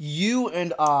you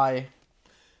and I...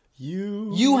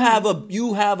 You have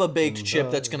a baked chip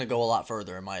that's going to go a lot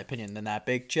further, in my opinion, than that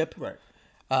baked chip. Right.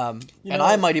 And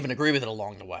I might even agree with it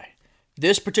along the way.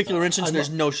 This particular instance, there's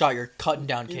no shot you're cutting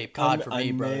down Cape Cod for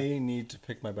me, brother. I may need to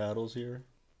pick my battles here.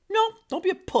 No, don't be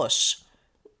a puss.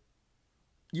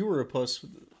 You were a puss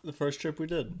with the first trip we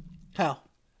did. How?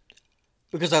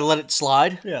 Because I let it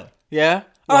slide? Yeah. Yeah?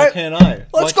 Why All right, can't I?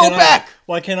 Let's go back!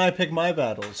 Why can't I pick my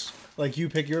battles? Like you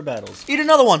pick your battles. Eat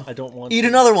another one. I don't want Eat to.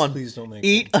 another one. Please don't make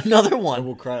Eat me. another I one.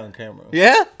 will cry on camera.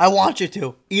 Yeah? I want you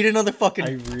to. Eat another fucking...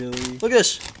 I really... Look at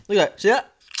this. Look at that. See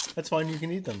that? That's fine. You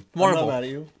can eat them. Wonderful. I'm not mad at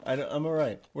you. I'm all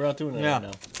right. We're not doing that Yeah. right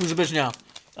now. Who's a bitch now?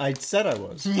 I said I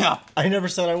was. Yeah. I never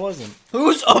said I wasn't.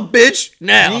 Who's a bitch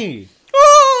now? Me.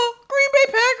 Oh, Green Bay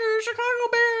Packers,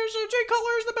 Chicago Bears. Jay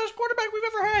Cutler is the best quarterback we've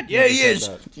ever had. Yeah, he Never is.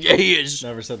 said that. Yeah, he is.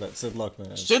 Never said that. Sid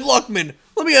Luckman. Sid Luckman.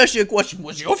 Let me ask you a question.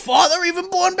 Was your father even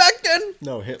born back then?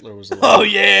 No, Hitler was alive. Oh,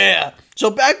 yeah. So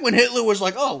back when Hitler was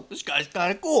like, oh, this guy's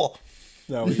kind of cool.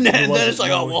 No, And then it's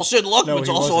like, oh, well, Sid Luckman's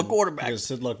he also a wasn't, quarterback. Because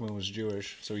Sid Luckman was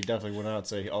Jewish, so he definitely went out and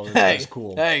say, oh, this Hey, guy's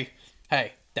cool. hey,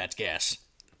 that's gas.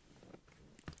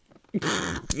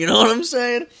 You know what I'm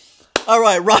saying? All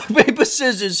right, rock, paper,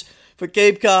 scissors for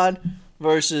Cape Cod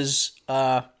versus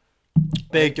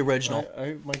Baked Original.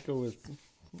 I might go with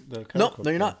the No,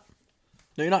 you're not.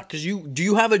 No, you're not. Because do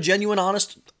you have a genuine,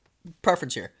 honest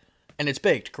preference here? And it's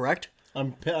baked, correct?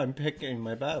 I'm picking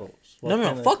my battles.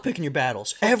 No. Fuck picking your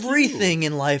battles. Everything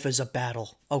in life is a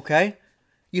battle, okay?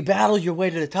 You battle your way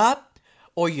to the top,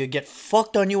 or you get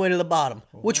fucked on your way to the bottom.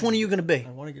 Which one are you going to be?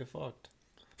 I want to get fucked.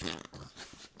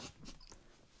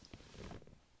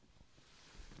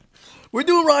 We're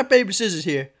doing rock, paper, scissors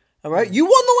here. All right? You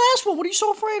won the last one. What are you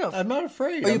so afraid of? I'm not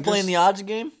afraid. Are you playing the odds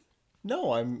game?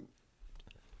 No, I'm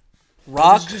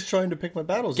Rock, just trying to pick my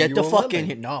battles. get and the you won't fuck let in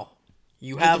me. here. No.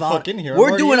 You Get have the fuck in here. I'm We're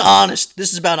already doing in. honest.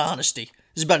 This is about honesty.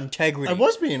 This is about integrity. I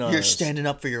was being You're honest. standing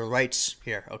up for your rights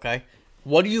here, okay?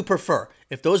 What do you prefer?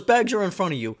 If those bags are in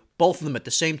front of you, both of them at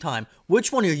the same time,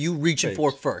 which one are you reaching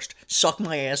for first? Suck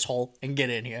my asshole and get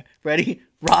in here. Ready?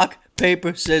 Rock,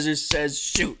 paper, scissors, says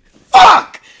shoot.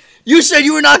 Fuck! You said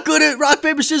you were not good at rock,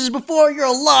 paper, scissors before? You're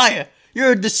a liar.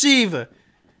 You're a deceiver.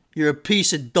 You're a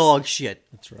piece of dog shit.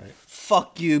 That's right.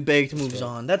 Fuck you, Baked moves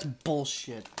on. That's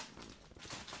bullshit.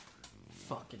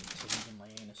 Fucking titties in my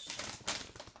anus.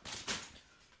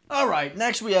 Alright,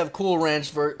 next we have Cool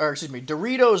Ranch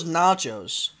Doritos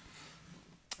Nachos.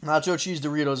 Nacho cheese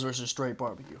Doritos versus straight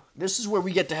barbecue. This is where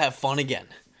we get to have fun again.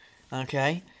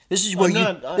 Okay? This is where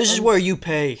where you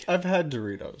pay. I've had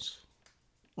Doritos.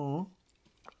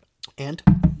 And?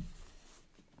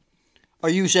 Are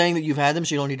you saying that you've had them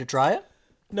so you don't need to try it?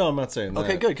 No, I'm not saying that.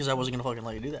 Okay, good, because I wasn't going to fucking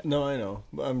let you do that. No, I know.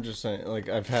 But I'm just saying, like,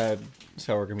 I've had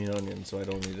sour cream and onion, so I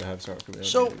don't need to have sour cream and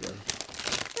So- onion again.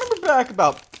 Remember back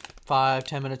about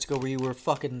 5-10 minutes ago where you were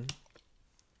fucking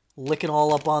licking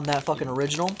all up on that fucking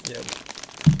original? Yeah.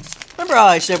 Remember how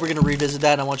I said we're going to revisit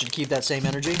that and I want you to keep that same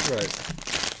energy? Right.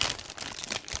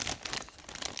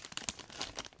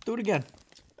 Do it again.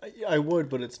 I would,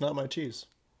 but it's not my cheese.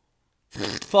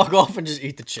 Fuck off and just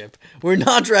eat the chip. We're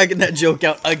not dragging that joke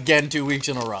out again 2 weeks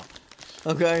in a row.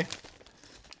 Okay?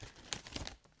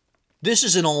 This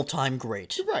is an all-time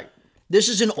great. You're right. This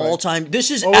is an all-time...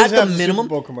 This is Always at the have the minimum...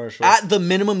 Super Bowl commercial. At the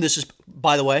minimum, this is...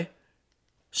 By the way,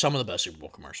 some of the best Super Bowl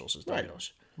commercials is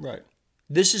Doritos. Right.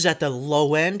 This is at the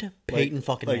low end, Peyton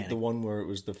fucking like Manning. the one where it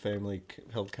was the family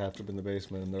held captive in the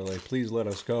basement, and they're like, "Please let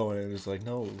us go," and it was like,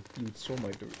 "No, you stole my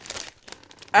Doritos."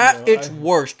 At its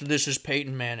worst, this is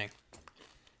Peyton Manning.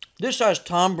 This has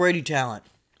Tom Brady talent.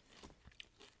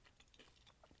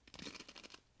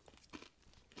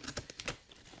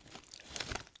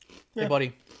 Yeah. Hey,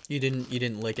 buddy, you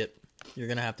didn't lick it. You're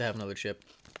gonna have to have another chip.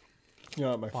 You're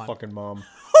not my fucking mom.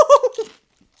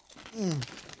 Come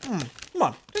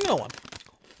on, take another one.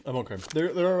 I'm okay.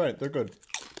 They're all right. They're good.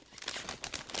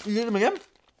 You eat them again?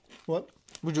 What?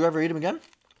 Would you ever eat them again?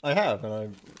 I have,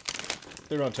 and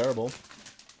they're not terrible.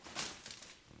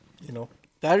 You know.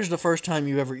 That is the first time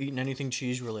you've ever eaten anything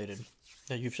cheese related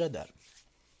that you've said that.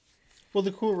 Well,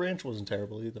 the Cool Ranch wasn't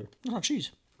terrible either. It's not cheese.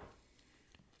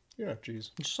 You're not cheese.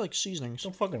 It's just like seasonings.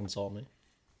 Don't fucking insult me.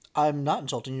 I'm not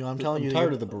insulting you. I'm telling I'm you.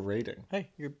 tired of the berating. Hey,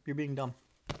 you're being dumb.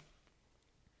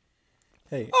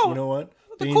 Hey, Oh, you know what?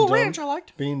 The Cool Ranch I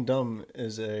liked. Being dumb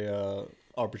is a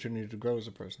opportunity to grow as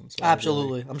a person. So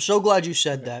Absolutely. I'm so glad you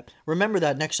said that. Remember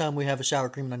that next time we have a sour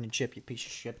cream and onion chip, you piece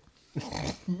of shit.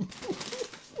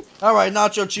 All right,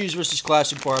 nacho cheese versus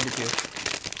classic barbecue.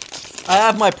 I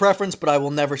have my preference, but I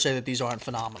will never say that these aren't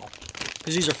phenomenal.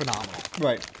 Because these are phenomenal.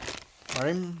 Right. All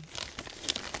right?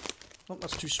 Oh,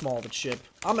 that's too small of a chip.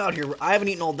 I'm out here. I haven't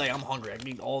eaten all day. I'm hungry. I can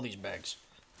eat all these bags.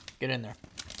 Get in there.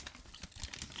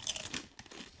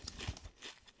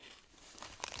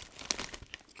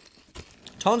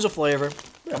 Tons of flavor.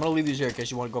 I'm going to leave these here in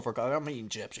case you want to go for a... I'm eating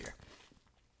chips here.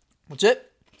 What's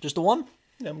it? Just the one?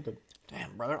 Yeah, I'm good.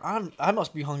 Damn, brother. I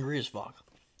must be hungry as fuck.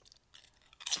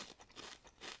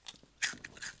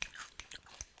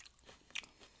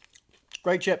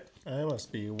 Great chip. I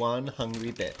must be one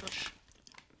hungry bitch.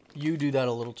 You do that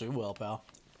a little too well, pal.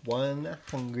 One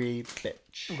hungry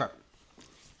bitch. Okay.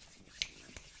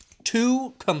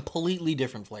 Two completely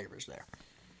different flavors there.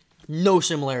 No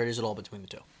similarities at all between the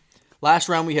two. Last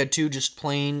round we had 2 just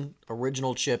plain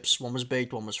original chips. One was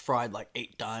baked, one was fried like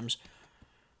 8 times.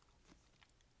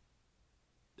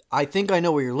 I think I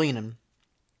know where you're leaning.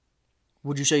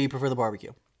 Would you say you prefer the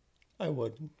barbecue? I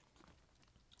would.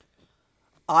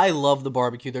 I love the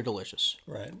barbecue. They're delicious.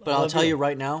 Right. But I'll tell you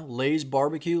right now, Lay's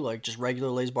barbecue, like just regular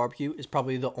Lay's barbecue, is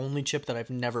probably the only chip that I've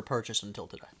never purchased until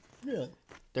today. Yeah.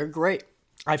 They're great.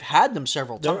 I've had them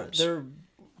several times. They're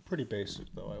pretty basic,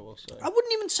 though, I will say. I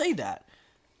wouldn't even say that.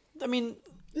 I mean,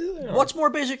 Yeah, what's more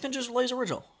basic than just Lay's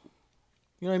original?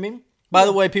 You know what I mean? By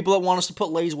the way, people that want us to put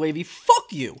Lay's wavy, fuck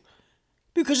you.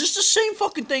 Because it's the same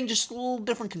fucking thing, just a little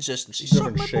different consistency.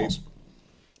 Different Suck my shape. balls.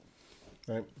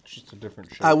 Right? It's just a different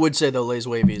shape. I would say, though, Lay's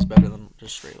wavy is better than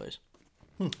just straight Lay's.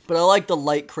 But I like the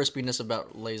light crispiness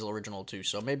about Lay's original, too,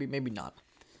 so maybe not.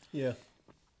 Yeah.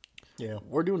 Yeah.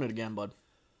 We're doing it again, bud.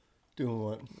 Doing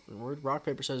what? We're rock,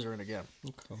 paper, scissors in again.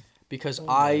 Okay. Because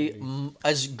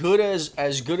as good as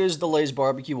the Lay's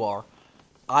barbecue are,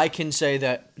 I can say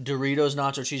that Doritos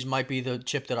Nacho Cheese might be the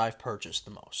chip that I've purchased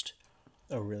the most.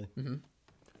 Oh, really? Mm-hmm.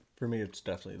 For me, it's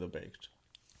definitely the baked.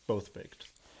 Both baked.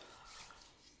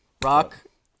 Rock,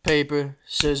 paper,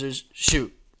 scissors,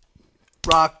 shoot.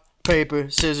 Rock, paper,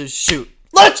 scissors, shoot.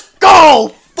 Let's go!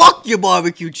 Fuck your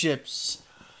barbecue chips.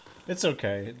 It's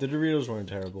okay. The Doritos weren't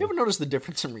terrible. You ever notice the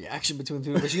difference in reaction between the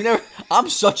two of us? You never. I'm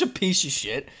such a piece of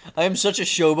shit. I am such a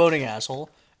showboating asshole.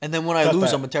 And then when I Cut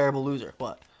lose, that. I'm a terrible loser.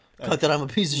 What? Cut that I'm a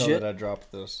piece of Know shit. that I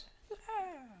dropped this.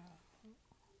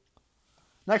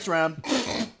 Next round.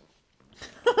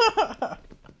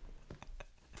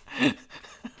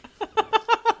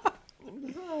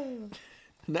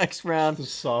 Next round. The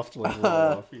soft little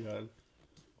off you had.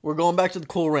 We're going back to the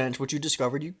Cool Ranch, which you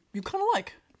discovered you kind of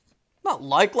like. Not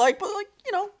like, but like,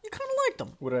 you know, you kind of liked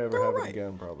them. Would I ever They're have alright. it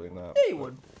again? Probably not. Yeah, you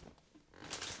would.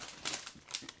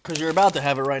 Because you're about to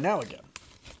have it right now again.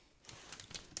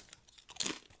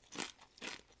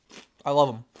 I love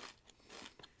them.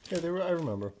 Yeah, they were. I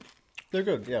remember. They're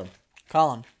good. Yeah.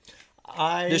 Colin,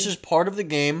 I. this is part of the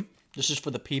game. This is for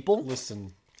the people.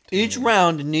 Listen. Each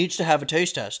round needs to have a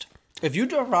taste test. If you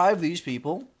deprive these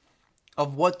people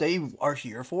of what they are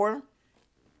here for,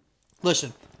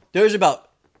 listen, there's about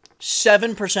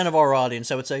 7% of our audience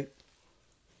that would say,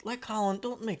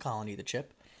 don't make Colin eat the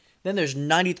chip. Then there's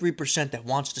 93% that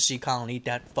wants to see Colin eat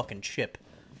that fucking chip.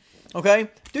 Okay?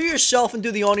 Do yourself and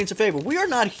do the audience a favor. We are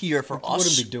not here for us.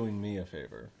 Wouldn't be doing me a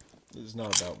favor. It's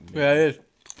not about me. Yeah, it is.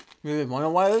 You wanna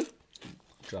know why it is?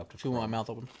 Dropped a Chew my crumb. mouth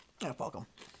open. Yeah, fuck them.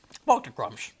 Fuck the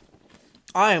crumbs.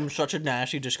 I am such a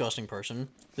nasty, disgusting person.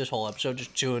 This whole episode,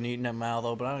 just chewing, eating that mouth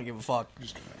open. I don't give a fuck.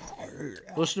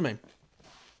 Listen to me.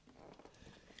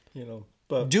 You know,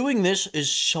 but Doing this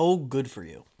is so good for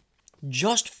you.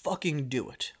 Just fucking do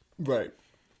it. right.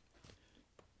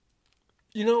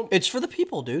 You know, It's for the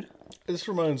people, dude. this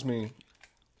reminds me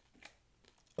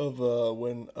of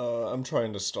when I'm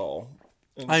trying to stall.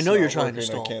 And I it's know not you're trying to working,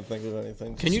 stall. I can't think of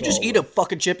anything. Can you just eat a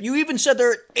fucking chip? You even said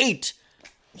they're at 8.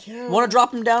 Yeah. Want to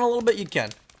drop them down a little bit? You can.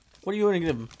 What are you going to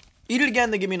give them? Eat it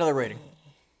again, then give me another rating.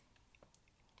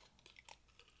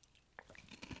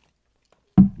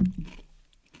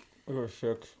 I got a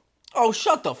 6. Oh,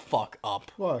 shut the fuck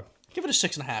up. Why? Give it a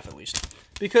 6.5 at least.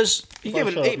 Because you If gave I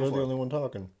it shut an up, 8 you're the before. only one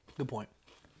talking. Good point.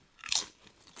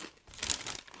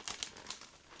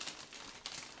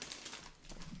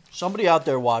 Somebody out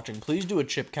there watching, please do a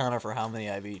chip counter for how many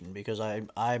I've eaten, because I'm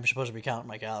supposed to be counting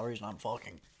my calories and I'm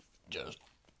fucking just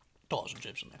tossing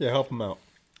chips in there. Yeah, help him out.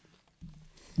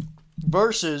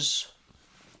 Versus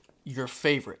your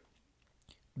favorite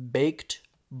baked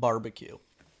barbecue.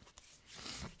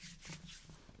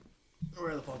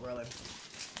 Where the fuck were they?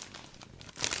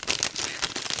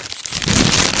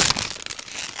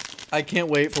 I can't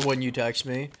wait for when you text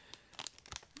me,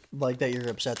 like that you're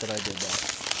upset that I did that.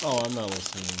 Oh, I'm not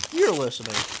listening. You're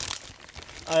listening.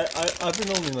 I've been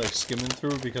only like skimming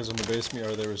through because on the Base Me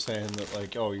Are they were saying that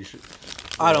like, oh, you should.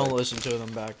 I don't listen to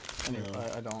them back. Anyway,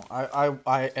 No. I don't.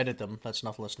 I edit them. That's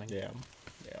enough listening. Yeah,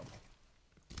 yeah.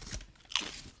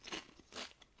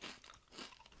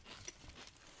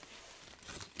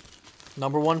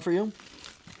 Number 1 for you.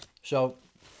 So,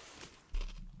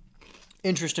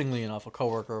 interestingly enough, a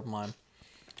coworker of mine,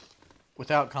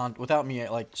 without me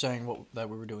like saying that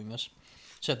we were doing this,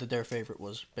 said that their favorite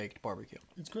was baked barbecue.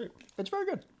 It's great. It's very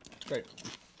good. It's great.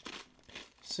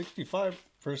 65%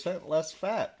 less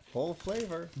fat, full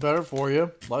flavor. Better for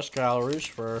you, less calories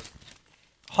for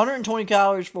 120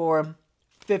 calories for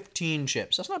 15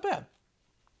 chips. That's not bad.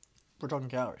 We're talking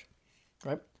calories,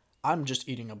 right? I'm just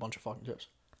eating a bunch of fucking chips.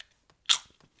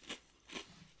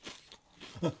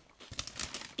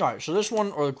 All right, so this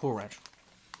one or the Cool Ranch?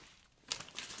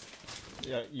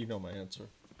 Yeah, you know my answer.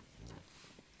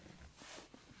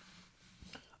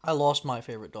 I lost my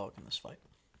favorite dog in this fight.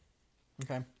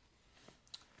 Okay.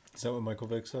 Is that what Michael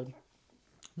Vick said?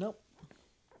 Nope.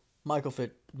 Michael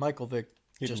Vick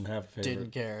He just didn't have a favorite.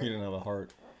 didn't care. He didn't have a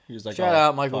heart. He was like, Shout "Oh,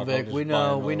 out Michael fuck, I'll Vick. just We buy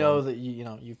know another know one." that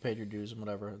you've paid your dues and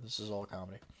whatever. This is all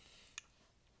comedy.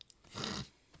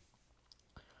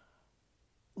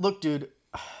 Look, dude,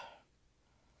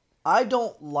 I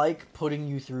don't like putting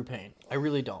you through pain. I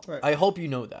really don't. Right. I hope you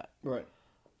know that Right.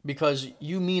 because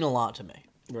you mean a lot to me.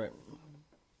 Right.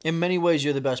 In many ways,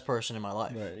 you're the best person in my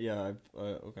life. Right. Yeah.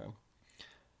 Okay.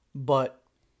 But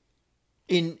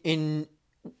in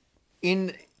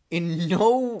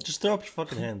no Just throw up your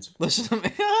fucking hands. listen to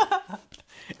me.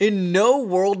 In no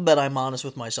world that I'm honest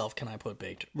with myself can I put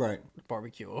baked Right.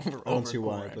 barbecue over. I don't see Cool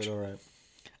why, Ranch. but all right.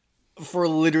 For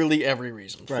literally every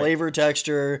reason. Right. Flavor,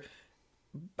 texture,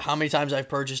 how many times I've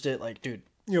purchased it. Like, dude,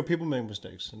 You know, people make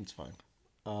mistakes, and it's fine.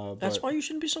 that's But why you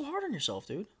shouldn't be so hard on yourself,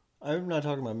 dude. I'm not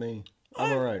talking about me.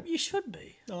 I'm all right. You should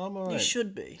be. No, I'm all You right.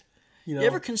 should be. You know, You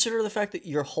ever consider the fact that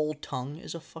your whole tongue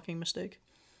is a fucking mistake?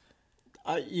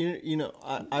 I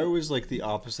was like the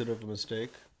opposite of a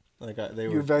mistake. Like they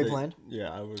were. were very bland?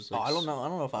 Yeah, I was. Oh, Like, I don't know. I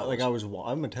don't know if I was.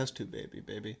 I'm a test tube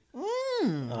baby.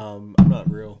 I'm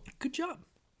not real. Good job.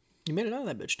 You made it out of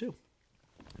that bitch, too.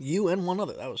 You and one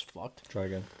other. That was fucked. Try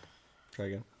again.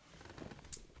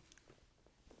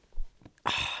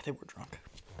 They were drunk.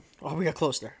 Oh, we got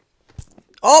close there.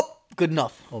 Oh, good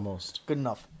enough. Almost. Good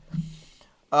enough.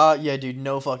 Yeah, dude,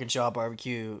 no fucking shot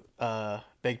barbecue.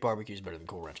 Baked barbecue is better than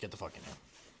Cool Ranch. Get the fuck in here.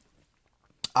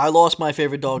 I lost my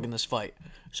favorite dog in this fight.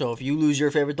 So if you lose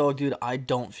your favorite dog, dude, I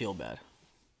don't feel bad.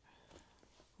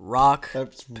 Rock,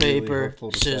 That's really paper,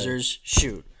 hurtful to say. scissors,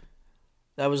 shoot.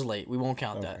 That was late. We won't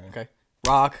count that, Okay. okay?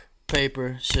 Rock,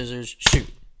 paper, scissors, shoot.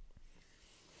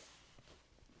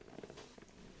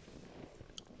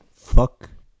 Fuck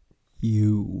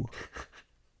you.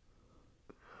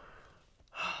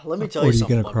 Let me tell What, you are you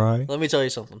something. gonna cry? Let me tell you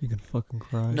something. You can fucking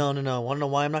cry. No. Want to know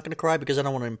why I'm not going to cry? Because I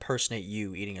don't want to impersonate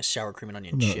you eating a sour cream and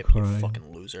onion I'm not chip, you crying.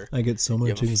 fucking loser. I get so You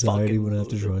much anxiety fucking when I have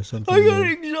to loser. draw something. I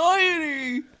get new.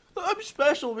 anxiety. I'm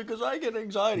special because I get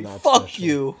anxiety. Not Fuck special.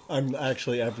 you. I'm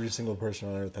actually every single person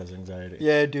on earth has anxiety.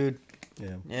 Yeah, dude.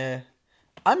 Yeah. Yeah.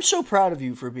 I'm so proud of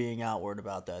you for being outward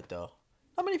about that, though.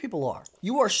 Not many people are.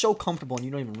 You are so comfortable and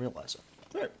you don't even realize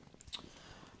it. Right.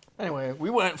 Anyway, we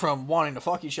went from wanting to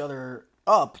fuck each other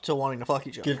up to wanting to fuck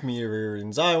each other. Give me your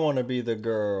earrings. I want to be the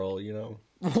girl. You know.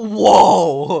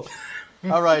 Whoa!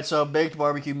 All right, so baked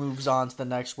barbecue moves on to the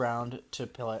next round to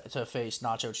face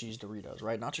nacho cheese Doritos.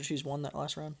 Right? Nacho cheese won that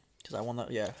last round because I won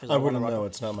that. Yeah, 'cause I won wouldn't the know. round.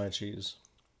 It's not my cheese.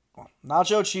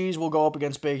 Nacho cheese will go up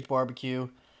against baked barbecue,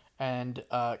 and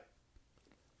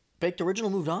baked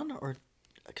original moved on, or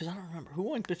because I don't remember who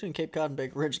won between Cape Cod and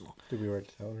baked original. Did we write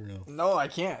it down or no? No, I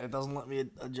can't. It doesn't let me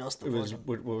adjust the. It was. fucking-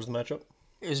 What was the matchup?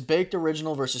 It was baked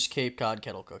original versus Cape Cod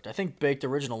kettle cooked. I think baked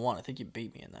original won. I think you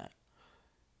beat me in that.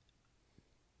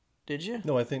 Did you?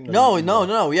 No, I think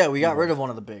No. Yeah, we got rid of one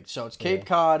of the baked. So it's Cape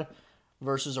Cod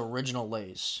versus original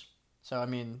Lay's. So I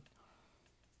mean,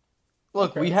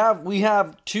 look, Okay. we have we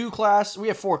have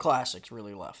 4 classics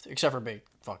really left, except for baked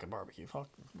fucking barbecue. Fuck.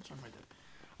 That's what I did.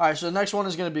 All right, so the next one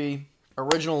is gonna be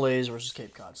original Lay's versus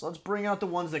Cape Cod. So let's bring out the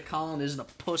ones that Colin isn't a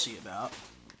pussy about.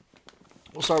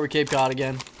 We'll start with Cape Cod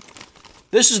again.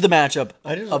 This is the matchup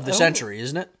I of the don't- century,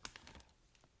 isn't it?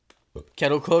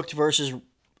 Kettle cooked versus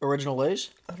original Lay's.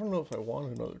 I don't know if I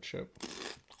want another chip.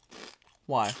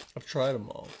 Why? I've tried them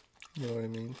all. You know what I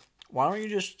mean? Why don't you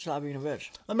just stop being a bitch?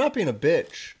 I'm not being a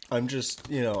bitch. I'm just,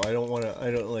 I don't want to.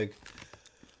 I don't like.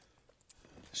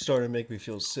 Starting to make me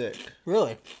feel sick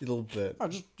Really? a little bit. Oh,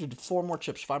 just do 4 more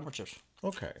chips, 5 more chips.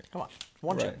 Okay. Come on,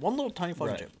 one Right. chip, one little tiny fucking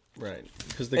Right. chip. Right.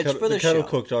 Because It's for the the kettle show.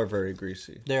 cooked are very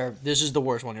greasy. This is the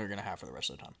worst one you're gonna have for the rest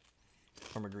of the time,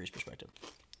 from a grease perspective.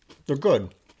 They're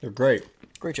good. They're great.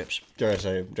 Great chips. Dare I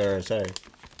say? You dare to say.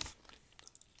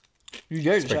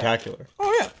 Spectacular.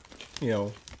 Oh yeah, You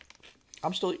know.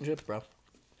 I'm still eating chips, bro.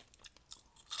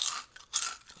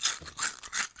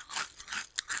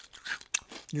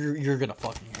 You're gonna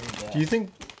fucking hate that. Do you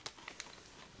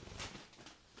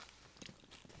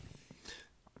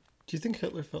think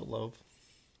Hitler felt love?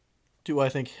 Do I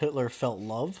think Hitler felt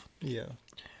love? Yeah.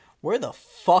 Where the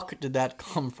fuck did that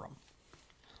come from?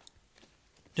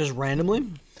 Just randomly?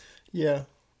 Yeah.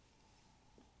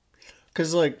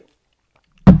 Because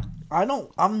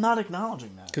I'm not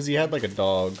acknowledging that. he had like a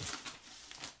dog.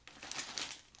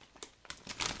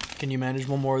 Can you manage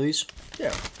one more of these?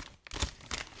 Yeah.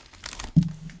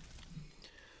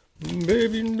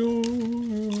 Baby, no,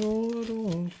 I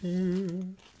don't care.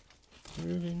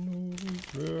 Baby,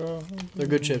 no, They're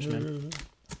good chips, man.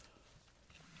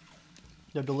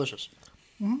 They're delicious.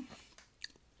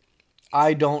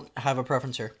 I don't have a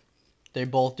preference here. They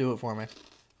both do it for me.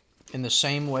 In the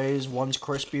same ways, one's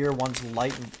crispier, one's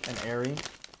light and airy.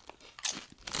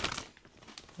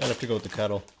 I'd have to go with the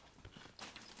kettle.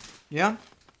 Yeah?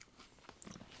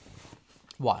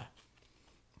 Why?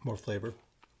 More flavor.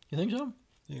 You think so?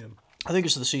 Yeah. I think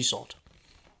it's the sea salt.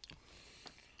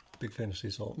 Big fan of sea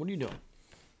salt. What are you doing?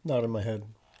 Not in my head.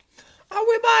 I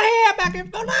whip my hair back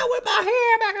and forth, I whip my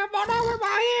hair back and forth, I whip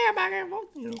my hair back and forth.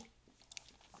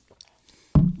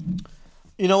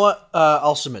 You know what?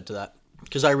 I'll submit to that.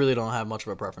 Because I really don't have much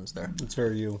of a preference there. It's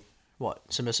very you. What?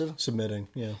 Submissive? Submitting,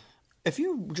 yeah. If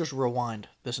you just rewind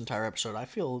this entire episode, I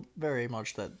feel very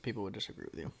much that people would disagree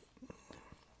with you.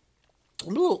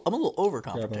 I'm a little over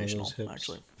confrontational,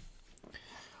 actually.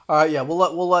 All right, yeah,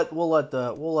 we'll let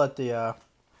the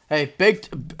hey,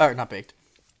 not baked.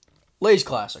 Lay's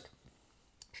Classic.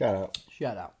 Shout out.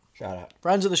 Shout out. Shout out.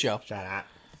 Friends of the show. Shout out.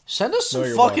 Send us some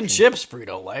you're fucking watching. chips,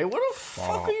 Frito Lay. What the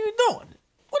fuck are you doing?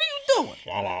 What are you doing?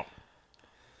 Shout out.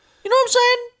 You know what I'm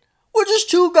saying? We're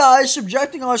just two guys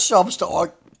subjecting ourselves to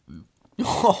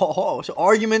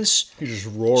arguments. You just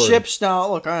roared. Chips.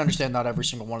 Now, look, I understand not every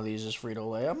single one of these is Frito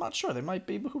Lay. I'm not sure. They might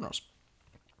be, but who knows?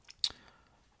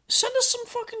 Send us some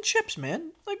fucking chips,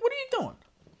 man. Like, what are you doing?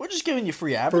 We're just giving you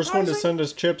free advertising. First one to send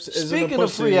us chips isn't a Speaking pussy.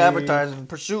 of free advertising,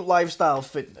 Pursuit Lifestyle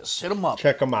Fitness. Hit him up.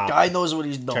 Check him out. Guy knows what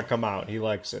he's doing. Check him out. He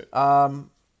likes it.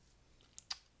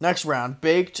 Next round,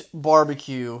 baked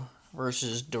barbecue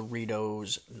versus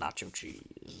Doritos nacho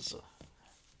cheese.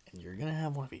 And you're going to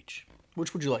have one of each.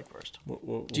 Which would you like first?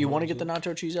 Do you want to get the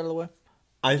nacho cheese out of the way?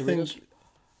 I Doritos? think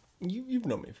you've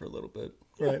known me for a little bit,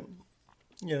 right?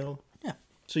 You know? Yeah.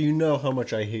 So you know how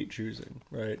much I hate choosing,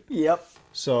 right? Yep.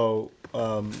 So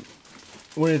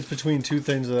when it's between two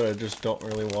things that I just don't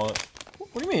really want.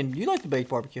 What do you mean? You like the baked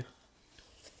barbecue?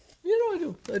 You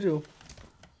know, I do.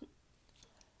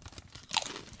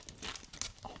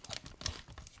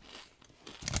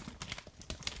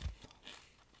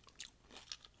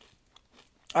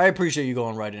 I appreciate you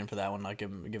going right in for that one, not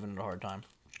giving it a hard time.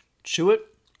 Chew it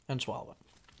and swallow it.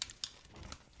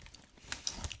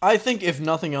 I think if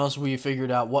nothing else, we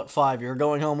figured out what 5 you're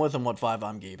going home with and what 5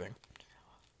 I'm keeping.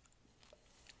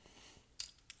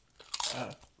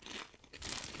 I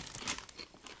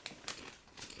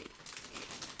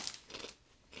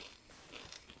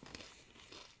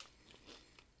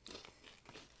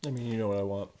mean, you know what I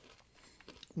want.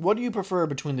 What do you prefer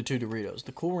between the two Doritos,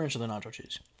 the Cool Ranch or the nacho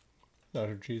cheese?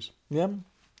 Nacho cheese. Yeah.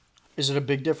 Is it a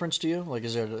big difference to you? Like,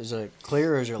 is it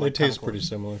clear or is it like? They taste pretty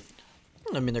similar.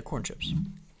 I mean, they're corn chips.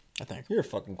 I think. You're a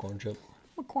fucking corn chip.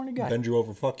 I'm a corny guy. Bend you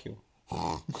over, fuck you.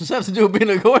 What does that have to do with being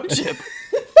a corn chip?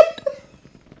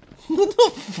 What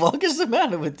the fuck is the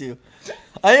matter with you?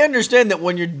 I understand that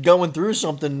when you're going through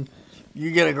something,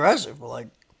 you get aggressive, but like,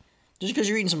 just because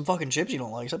you're eating some fucking chips you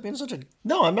don't like, stop being such a...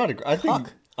 No, I'm not. I think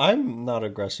Cock. I'm not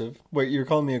aggressive. Wait, you're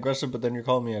calling me aggressive, but then you're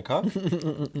calling me a cock?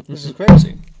 This is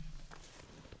crazy.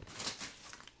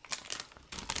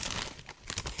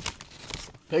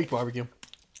 Baked barbecue.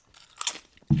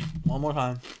 One more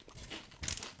time.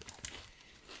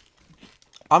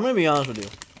 I'm going to be honest with you.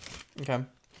 Okay?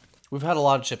 We've had a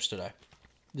lot of chips today.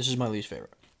 This is my least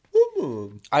favorite.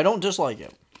 Ooh. I don't dislike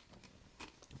it,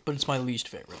 but it's my least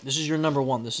favorite. This is your number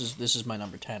 1. This is my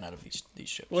number 10 out of these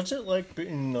chips. What's it like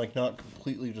being like not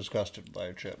completely disgusted by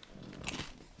a chip?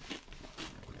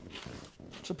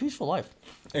 It's a peaceful life.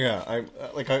 Yeah,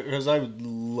 because I would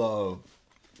love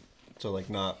to like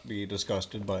not be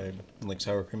disgusted by like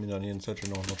sour cream and onion, such a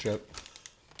normal chip.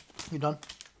 You done?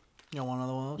 You don't want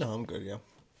another one of those? No, I'm good. Yeah.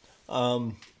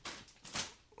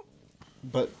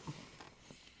 But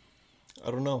I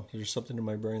don't know. There's something in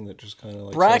my brain that just kind of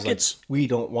like Brackets. says, like, we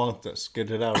don't want this. Get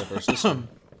it out of our system.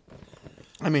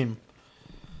 I mean,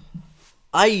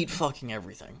 I eat fucking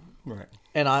everything. Right.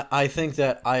 And I think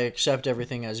that I accept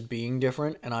everything as being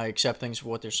different, and I accept things for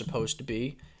what they're supposed to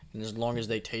be. And as long as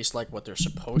they taste like what they're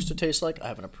supposed to taste like, I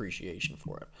have an appreciation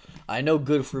for it. I know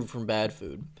good food from bad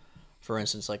food. For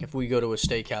instance, like if we go to a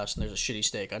steakhouse and there's a shitty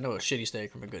steak, I know a shitty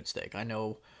steak from a good steak. I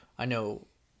know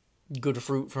good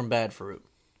fruit from bad fruit.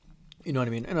 You know what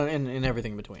I mean? And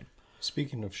everything in between.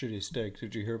 Speaking of shitty steak,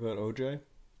 did you hear about OJ?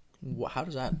 How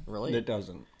does that relate? It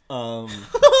doesn't.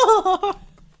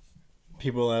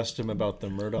 People asked him about the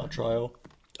Murdaugh trial.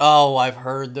 Oh, I've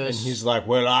heard this. And he's like,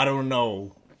 well, I don't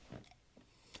know.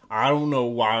 I don't know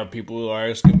why people are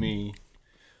asking me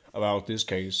about this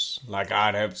case. Like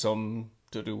I'd have something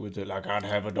to do with it. Like I'd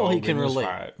have a dog Well, he can in this relate.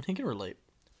 fight. He can relate.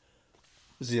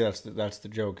 See, that's the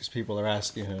joke, is people are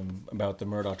asking him about the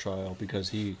Murdaugh trial because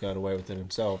he got away with it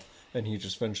himself, and he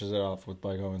just finishes it off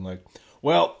by going like,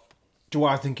 well, do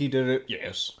I think he did it?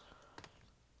 Yes.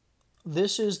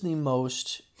 This is the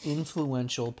most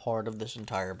influential part of this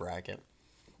entire bracket.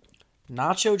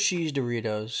 Nacho cheese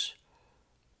Doritos,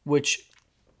 which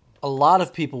a lot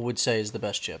of people would say is the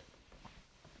best chip,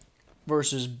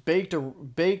 versus baked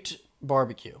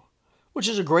barbecue, which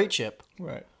is a great chip,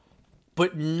 Right.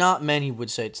 but not many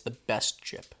would say it's the best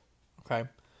chip. Okay?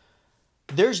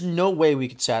 There's no way we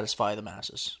could satisfy the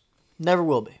masses. Never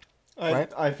will be.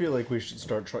 Right? I feel like we should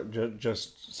start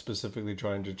just specifically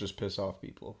trying to just piss off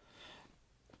people.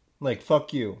 Like,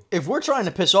 fuck you. If we're trying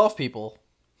to piss off people,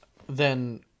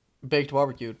 then baked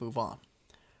barbecue would move on.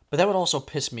 But that would also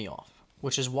piss me off,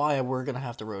 which is why we're going to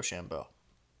have to Rochambeau.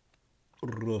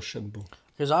 Rochambeau.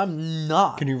 Because I'm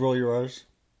not. Can you roll your R's?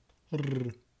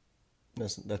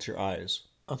 That's your eyes.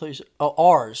 I thought you said. Oh,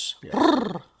 R's. Yeah.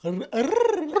 Arriba!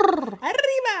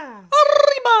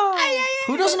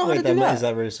 Who doesn't know how to do that? Is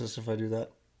that racist if I do that?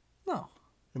 No.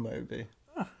 It might be.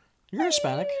 You're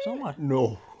Hispanic, so am I.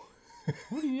 No.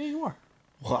 What are you? Yeah, you are.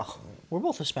 Wow. We're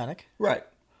both Hispanic. Right.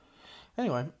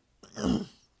 Anyway.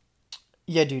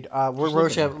 Yeah, dude. We're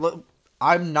Rochambeau.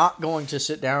 I'm not going to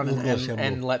sit down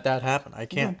and let that happen. I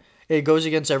can't. It goes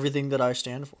against everything that I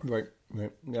stand for. Right. Yeah,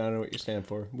 I know what you stand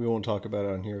for. We won't talk about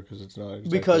it on here because it's not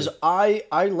exactly... Because I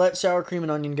let sour cream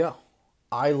and onion go.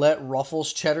 I let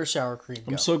Ruffles cheddar sour cream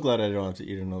go. I'm so glad I don't have to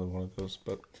eat another one of those,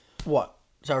 but... What?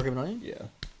 Sour cream and onion?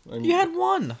 Yeah. You had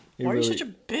one. Why are you really- such a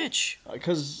bitch?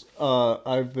 Because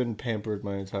I've been pampered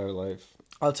my entire life.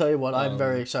 I'll tell you what, I'm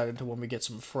very excited to when we get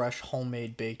some fresh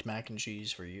homemade baked mac and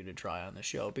cheese for you to try on the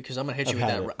show because I'm gonna hit you with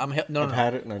that. I've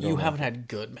had it and I don't You like haven't had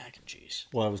good mac and cheese.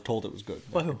 Well, I was told it was good.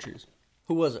 By Mac who? and cheese.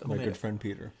 Who was it? Who My made good it? friend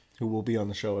Peter, who will be on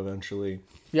the show eventually.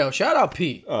 Yo, shout out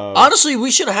Pete. Honestly,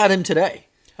 we should have had him today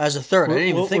as a third. I didn't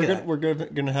even think of that. We're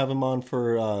gonna have him on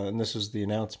for, and this is the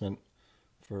announcement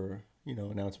for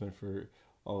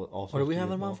all. What did we have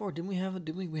him on for? Didn't we have?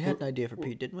 We had an idea for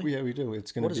Pete, didn't we? Yeah, we do.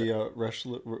 It's gonna be a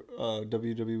wrestler,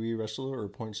 WWE wrestler or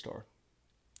porn star.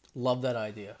 Love that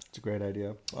idea. It's a great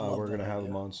idea. We're gonna have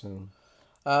him on soon.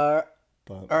 All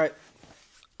right.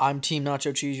 I'm team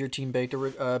nacho cheese. You're team baked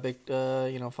fucking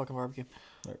barbecue.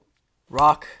 Right.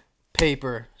 Rock,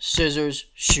 paper, scissors,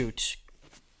 shoot.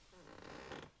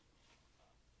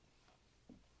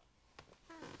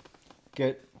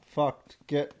 Get fucked.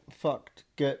 Get fucked.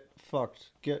 Get fucked.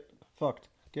 Get fucked.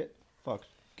 Get fucked.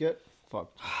 Get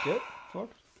fucked. Get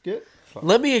fucked. Get fucked.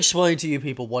 Let me explain to you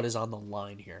people what is on the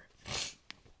line here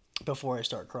before I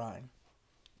start crying.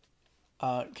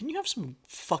 Can you have some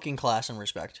fucking class and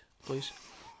respect, please?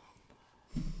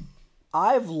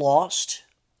 I've lost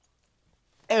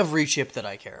every chip that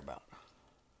I care about.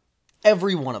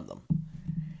 Every one of them.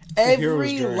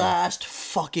 Every last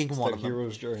fucking one of them.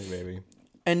 Hero's journey, baby.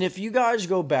 And if you guys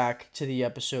go back to the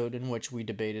episode in which we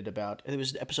debated about, it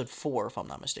was episode 4, if I'm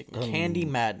not mistaken, Candy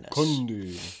Madness.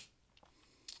 Candy.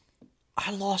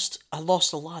 I lost a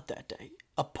lot that day.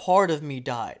 A part of me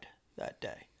died that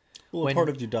day. Well, a part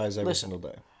of you dies every single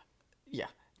day. Yeah.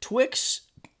 Twix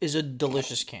is a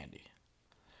delicious candy.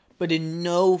 But in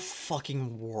no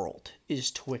fucking world is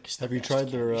Twix the Have you best tried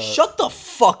their... candy. Shut the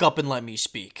fuck up and let me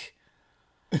speak.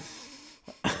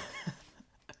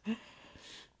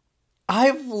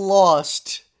 I've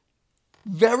lost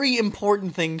very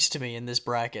important things to me in this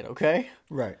bracket, okay?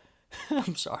 Right.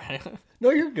 I'm sorry. No,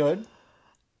 you're good.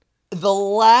 The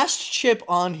last chip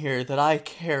on here that I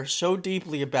care so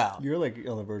deeply about, You're like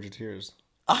on the verge of tears.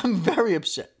 I'm very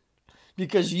upset.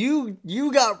 Because you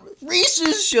got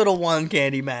Reese's should have won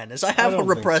Candy Madness. I have don't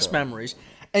repressed think so. memories.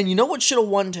 And you know what should have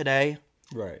won today?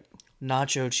 Right.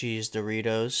 Nacho cheese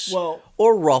Doritos. Well-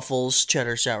 or Ruffles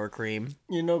cheddar sour cream.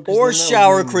 You know, 'cause Or then that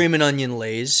sour would mean- cream and onion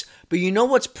lays. But you know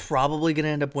what's probably going to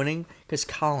end up winning? Because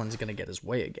Colin's going to get his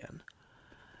way again.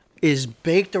 Is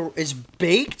baked.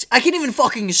 I can't even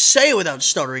fucking say it without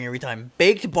stuttering every time.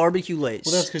 Baked barbecue lays.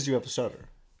 Well, that's because you have a stutter.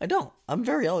 I don't. I'm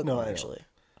very eloquent, I know. actually.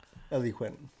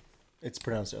 Eloquent. It's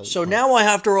pronounced eloquent. So now I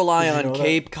have to rely Did you on know that?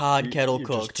 Cape Cod kettle you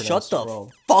just cooked. Shut pronounced the it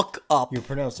wrong. fuck up. You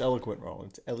pronounced eloquent wrong.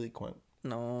 It's eloquent.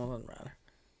 No, it doesn't matter.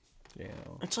 Yeah.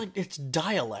 It's like it's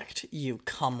dialect, you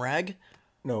cumrag.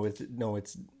 No,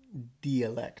 it's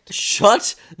dialect.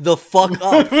 Shut the fuck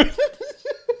up.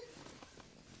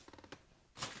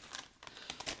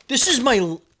 This is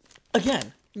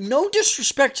again, no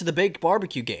disrespect to the baked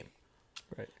barbecue game.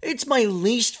 Right. It's my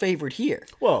least favorite here.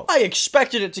 Well- I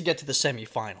expected it to get to the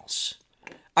semifinals.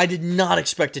 I did not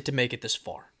expect it to make it this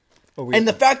far. And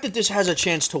the fact that this has a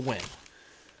chance to win.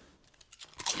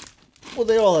 Well,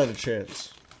 they all had a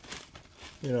chance.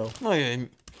 You know. No, you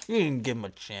didn't give him a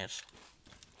chance.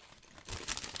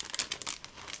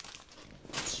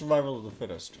 Survival of the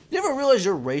fittest. You ever realize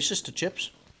you're racist to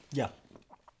chips? Yeah.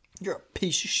 You're a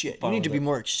piece of shit. Fine You need to with be it.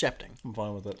 more accepting. I'm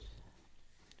fine with it.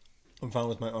 I'm fine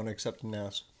with my unaccepting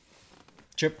ass.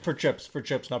 Chip for chips,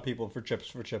 not people, for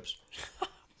chips.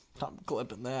 I'm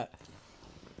clipping that.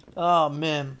 Oh,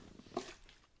 man.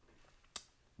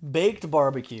 Baked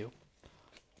barbecue.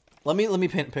 Let me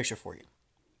paint a picture for you.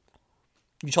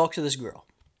 You talk to this girl,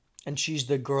 and she's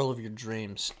the girl of your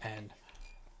dreams, and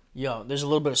there's a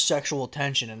little bit of sexual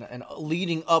tension, and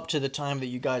leading up to the time that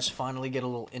you guys finally get a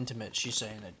little intimate, she's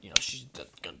saying that, she's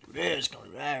gonna do this, gonna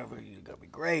do that, it's gonna be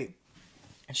great.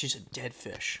 And she's a dead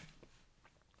fish.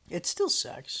 It's still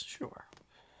sex, sure.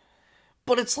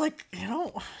 But it's like,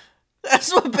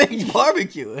 that's what baked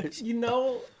barbecue is.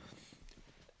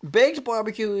 Baked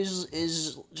barbecue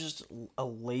is just a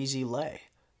lazy lay.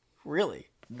 Really.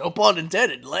 No pun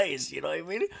intended, lays, you know what I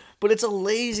mean? But it's a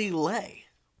lazy lay.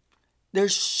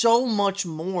 There's so much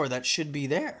more that should be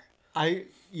there. There's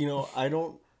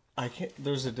a I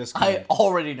disconnect.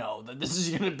 already know that this is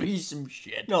going to be some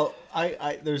shit. No,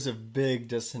 there's a big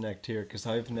disconnect here, because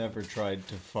I've never tried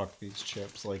to fuck these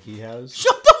chips like he has.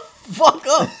 Shut the fuck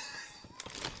up!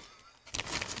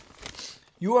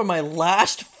 You are my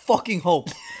last fucking hope.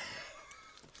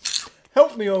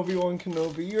 Help me, Obi-Wan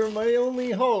Kenobi, you're my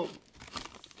only hope.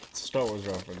 It's a Star Wars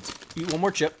reference. Eat one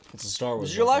more chip. It's a Star Wars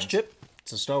This is your last chip.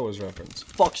 It's a Star Wars reference.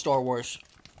 Fuck Star Wars.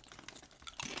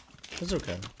 It's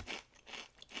okay.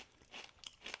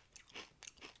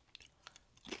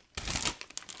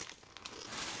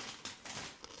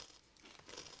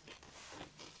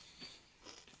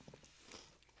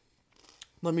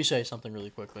 Let me say something really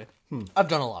quickly. I've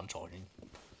done a lot of talking.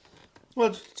 Well,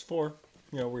 it's 4.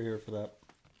 We're here for that.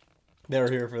 They're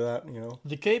here for that,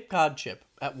 The Cape Cod chip,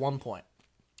 at one point,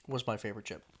 was my favorite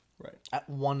chip. Right. At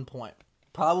one point.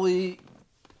 Probably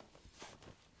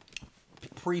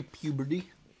pre-puberty.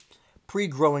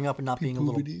 Pre-growing up and not being a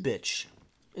little bitch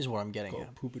is what I'm getting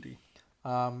at. Poopity.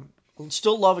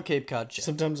 Still love a Cape Cod chip.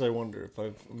 Sometimes I wonder if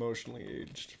I've emotionally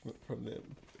aged from the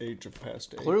age of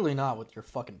past 8. Clearly not with your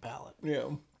fucking palate. Yeah.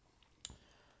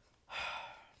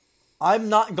 I'm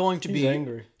not going to He's be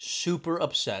angry. super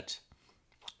upset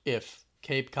if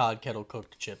Cape Cod kettle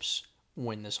cooked chips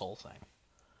win this whole thing.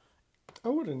 I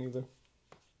wouldn't either.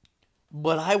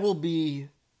 But I will be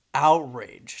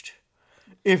outraged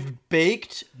if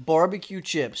baked barbecue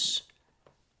chips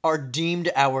are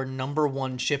deemed our number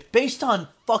one chip based on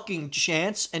fucking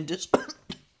chance and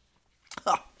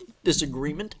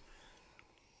disagreement.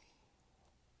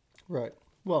 Right.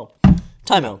 Well,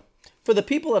 Time out. For the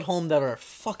people at home that are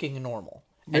fucking normal.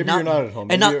 maybe you're not at home.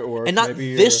 And Maybe not, you're at work. and not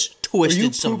Maybe this Are you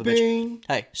twisted son of a bitch. pooping?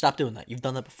 Hey, stop doing that. You've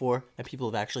done that before, and people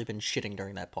have actually been shitting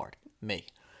during that part. Me.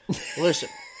 Listen.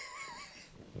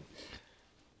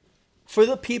 For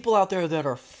the people out there that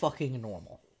are fucking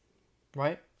normal,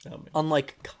 right? Not me.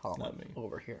 Unlike Colin Not me.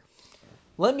 over here.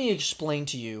 Let me explain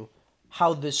to you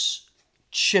how this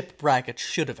chip bracket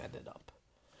should have ended up.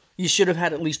 You should have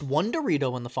had at least one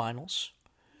Dorito in the finals.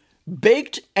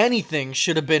 Baked anything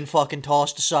should have been fucking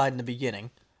tossed aside in the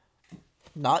beginning.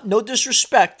 No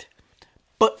disrespect,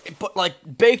 but like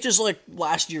baked is like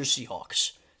last year's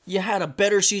Seahawks. You had a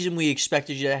better season we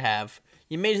expected you to have.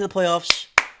 You made it to the playoffs.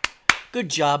 Good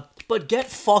job, but get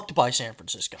fucked by San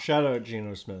Francisco. Shout out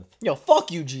Geno Smith. Yo,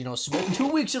 fuck you, Geno Smith. 2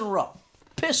 weeks in a row.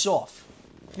 Piss off.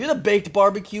 You're the baked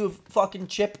barbecue fucking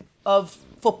chip of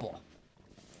football.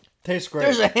 Tastes great.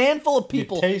 There's a handful of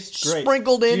people You taste great.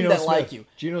 sprinkled in Geno that Smith. like you.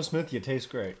 Geno Smith, you taste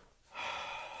great.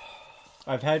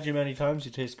 I've had you many times.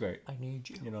 You taste great. I need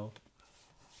you. You know.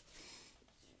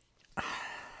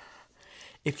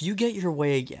 If you get your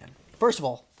way again, first of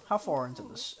all, how far into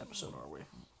this episode are we?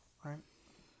 Right?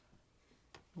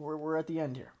 We're at the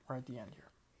end here.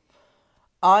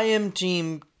 I am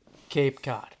Team Cape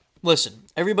Cod. Listen,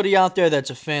 everybody out there that's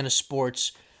a fan of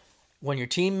sports, when your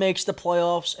team makes the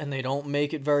playoffs and they don't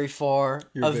make it very far,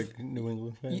 You're a big New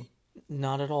England fan.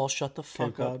 not at all. Shut the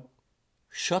fuck Cape up. Cod.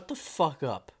 Shut the fuck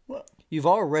up. What? You've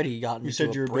already gotten You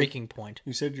said to you're a a big- breaking point.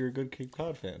 You said you're a good Cape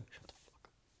Cod fan.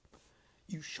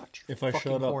 You shut your If I fucking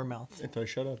shut up, whore mouth. if I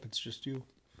shut up, it's just you.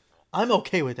 I'm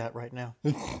okay with that right now.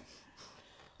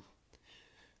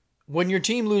 When your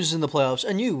team loses in the playoffs,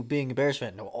 and you, being a Bears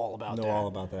fan, know all about Know that. all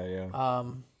about that, yeah.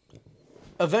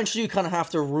 Eventually, you kind of have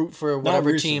to root for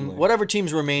whatever recently.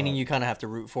 team's remaining. You kind of have to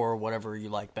root for whatever you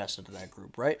like best out of that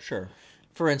group, right? Sure.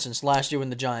 For instance, last year when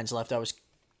the Giants left, I was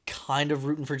kind of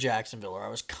rooting for Jacksonville, or I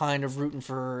was kind of rooting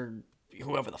for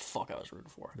whoever the fuck I was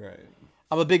rooting for. Right.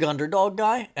 I'm a big underdog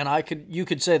guy, and you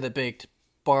could say that baked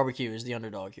barbecue is the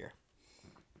underdog here.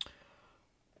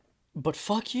 But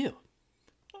fuck you.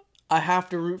 I have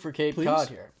to root for Cape Please? Cod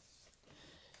here.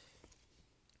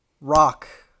 Rock.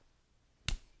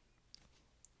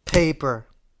 Paper.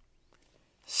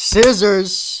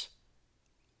 scissors.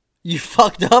 You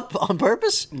fucked up on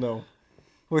purpose? No.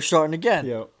 We're starting again.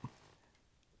 Yeah.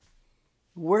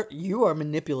 You are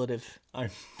manipulative.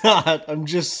 I'm not. I'm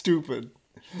just stupid.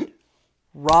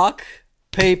 Rock,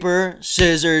 paper,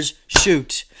 scissors,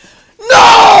 shoot.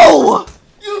 No!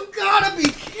 You've gotta be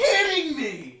kidding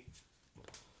me!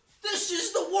 This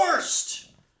is the worst!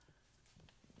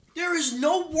 There is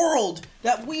no world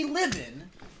that we live in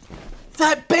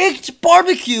that baked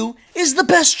barbecue is the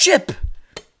best chip.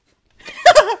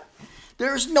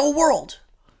 There is no world.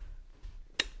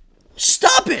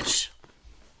 Stop it!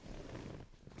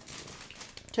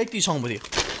 Take these home with you.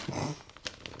 Oh,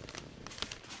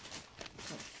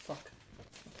 fuck.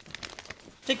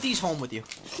 Take these home with you.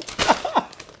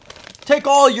 Take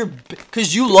all your...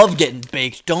 Because you love getting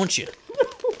baked, don't you? I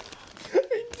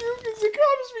do, because it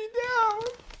calms me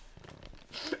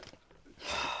down.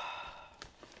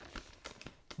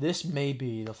 This may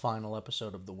be the final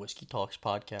episode of the Whiskey Talks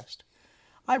podcast.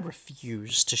 I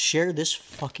refuse to share this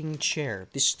fucking chair,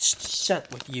 this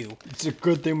set with you. It's a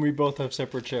good thing we both have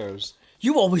separate chairs.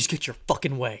 You always get your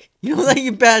fucking way. You know that,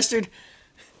 you bastard?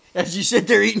 As you sit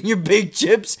there eating your baked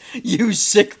chips, you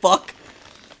sick fuck.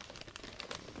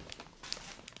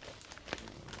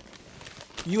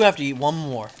 You have to eat one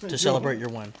more to celebrate your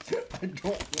win. I don't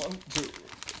want to.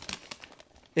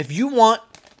 If you want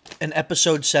an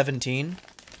episode 17,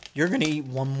 you're gonna eat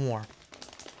one more.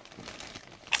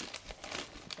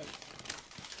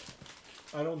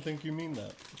 I don't think you mean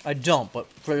that. I don't, but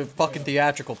for fucking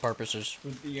theatrical purposes. For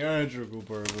theatrical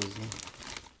purposes.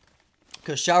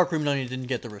 Because sour cream and onion didn't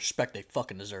get the respect they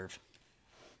fucking deserve.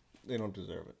 They don't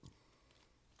deserve it.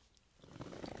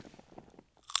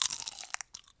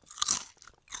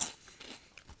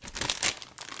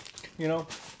 You know?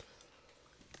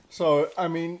 So, I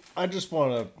mean, I just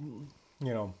want to,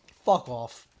 you know, Fuck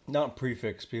off. not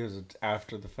prefix because it's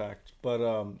after the fact, but,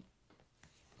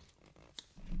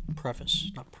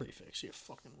 Preface, not prefix. You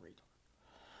fucking read.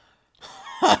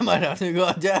 I might have to go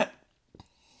at that.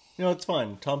 you know, it's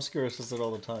fine. Tom Segura says it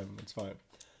all the time. It's fine.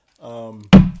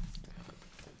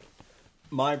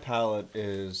 My palate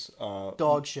is,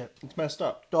 Dog shit. it's messed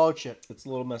up. Dog shit. It's a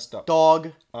little messed up.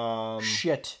 Dog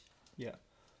shit. Yeah.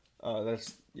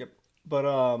 Yep.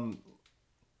 But,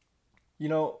 you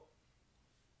know,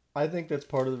 I think that's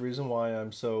part of the reason why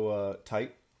I'm so,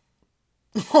 tight.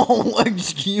 Oh,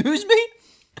 excuse me?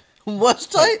 What's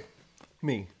tight?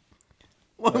 Me.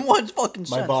 What's fucking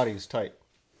sense? My body's tight.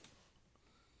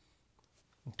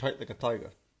 I'm tight like a tiger.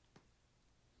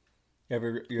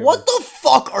 What the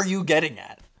fuck are you getting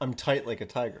at? I'm tight like a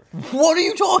tiger. What are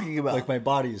you talking about? Like my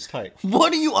body is tight.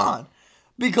 What are you on?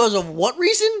 Because of what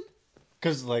reason?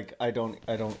 Cause like I don't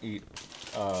eat.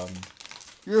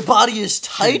 Your body is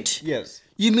tight? Yes.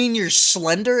 You mean you're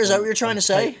slender? Is that what you're trying to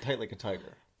say? Tight like a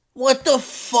tiger. What the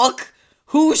fuck?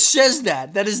 Who says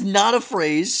that? That is not a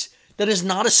phrase. That is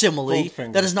not a simile.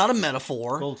 Goldfinger. That is not a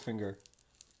metaphor. Goldfinger.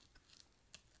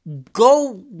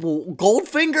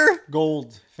 Goldfinger?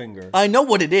 Goldfinger. I know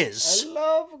what it is. I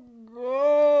love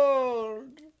gold.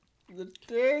 The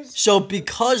taste. So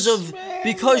because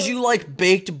you like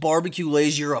baked barbecue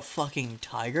lays, you're a fucking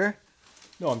tiger?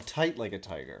 No, I'm tight like a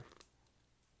tiger.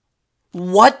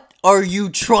 What are you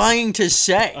trying to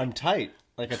say? I'm tight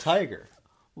like a tiger.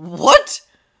 What?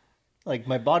 Like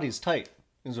my body's tight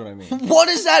is what I mean. What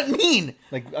does that mean?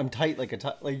 Like I'm tight like a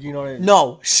tiger. Like you know what I mean?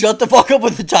 No, shut the fuck up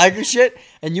with the tiger shit,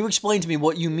 and you explain to me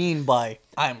what you mean by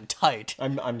I'm tight.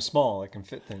 I'm small. I can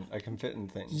fit things. I can fit in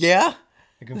things. Yeah?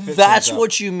 I can fit That's things up.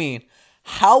 what you mean.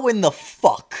 How in the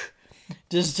fuck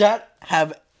does that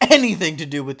have anything to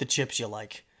do with the chips you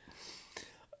like?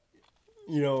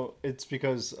 You know, it's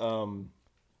because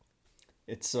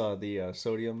it's the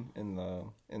sodium in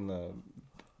the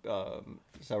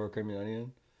sour cream and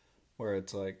onion, where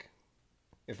it's like,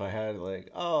 if I had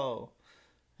like,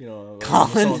 you know,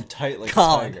 Colin, I'm so tight like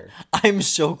Colin, a tiger. I'm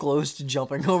so close to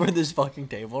jumping over this fucking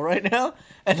table right now,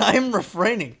 and I am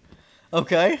refraining.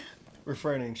 Okay?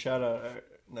 Refraining, shout out.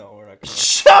 No, we're not gonna.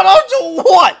 Shout out to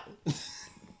what?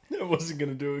 I wasn't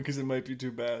gonna do it because it might be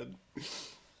too bad.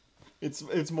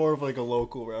 It's more of like a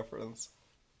local reference.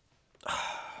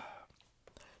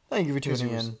 Thank you for tuning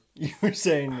in. You were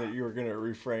saying that you were gonna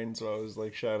refrain, so I was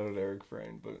like, shout out Eric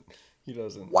Frayne, but he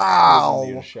doesn't. Wow.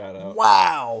 He doesn't need a shout out.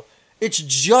 Wow. It's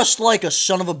just like a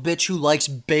son of a bitch who likes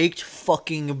baked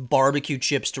fucking barbecue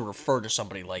chips to refer to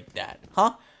somebody like that.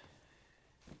 Huh?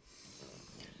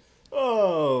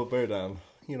 Oh, bear down.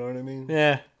 You know what I mean?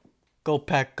 Yeah. Go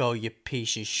pack go, you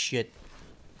piece of shit.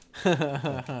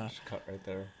 Just cut right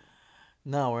there.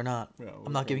 No, we're not. No,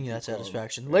 I'm not giving you that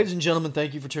satisfaction. Ladies and gentlemen,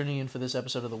 thank you for tuning in for this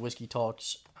episode of the Whiskey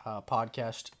Talks.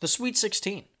 podcast, the Sweet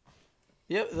 16.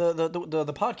 Yeah,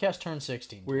 the podcast turned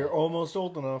 16. We're almost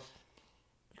old enough.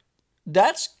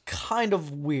 That's kind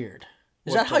of weird.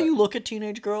 Is that What's how that? you look at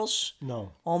teenage girls?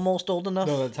 No. Almost old enough?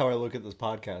 No, that's how I look at this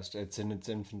podcast. It's in its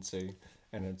infancy,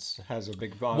 and it has a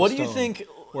big milestone. What do you think,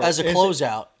 Where- as a is it-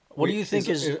 closeout, what do you think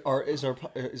is... our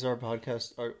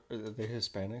podcast, are they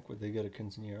Hispanic? Would they get a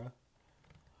quinceañera?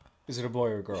 Is it a boy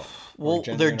or a girl? Are we Well,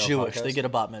 gendering they're our Jewish. podcast? They get a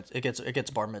bat mitzvah. It gets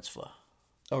bar mitzvah.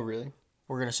 Oh, really?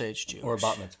 We're going to say it's Jewish. Or a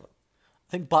bat mitzvah?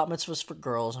 I think bat mitzvahs for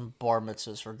girls and bar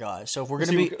mitzvahs for guys. So if we're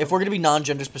See, gonna be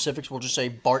non-gender specifics, we'll just say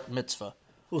Bart mitzvah.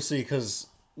 We'll see, because,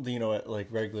 you know, at, like,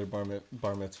 regular bar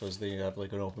mitzvahs, they have,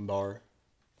 like, an open bar.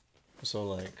 So,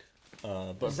 like...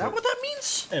 but Is that what that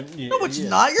means? And, No, it's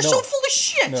not. You're so full of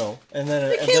shit. No, and then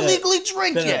They can't legally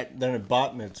drink then yet. Then at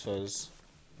bat mitzvahs,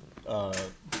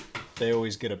 they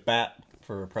always get a bat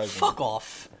for a present. Fuck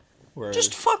off. Whereas,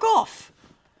 Just fuck off.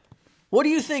 What do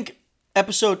you think?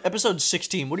 Episode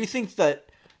 16. What do you think that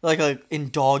like in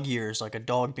dog years, like a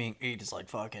dog being 8 is like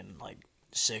fucking like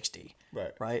 60,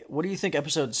 Right. Right. What do you think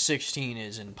episode 16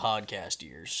 is in podcast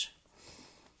years?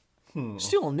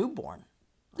 Still a newborn.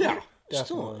 Yeah,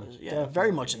 Still, definitely. yeah,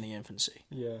 very much in the infancy.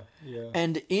 Yeah, yeah.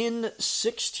 And in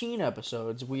 16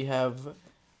 episodes, we have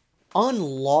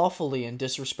unlawfully and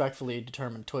disrespectfully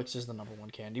determined Twix is the number one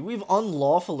candy. We've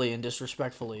unlawfully and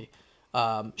disrespectfully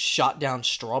shot down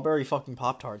strawberry fucking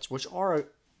Pop-Tarts, which are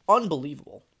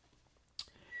unbelievable.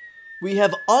 We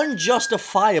have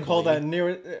unjustifiably... Call that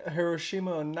near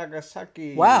Hiroshima and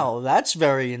Nagasaki. Wow, that's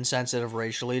very insensitive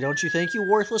racially, don't you think, you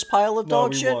worthless pile of No,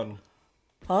 dog we shit? won.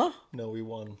 Huh? No, we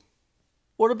won.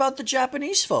 What about the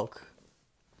Japanese folk?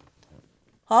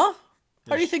 Huh?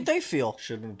 How do you think they feel?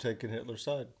 Shouldn't have taken Hitler's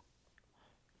side.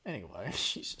 Anyway,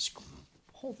 Jesus Christ.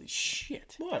 Holy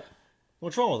shit. What?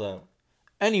 What's wrong with that?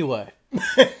 Anyway.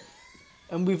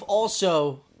 And we've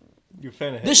also... You a fan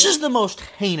of Hitler? This is the most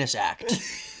heinous act.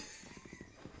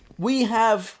 We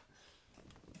have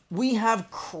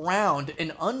crowned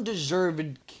an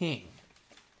undeserved king.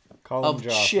 Call of him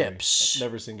Joffrey. chips. I've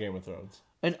never seen Game of Thrones.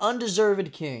 An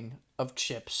undeserved king of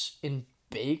chips in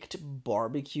baked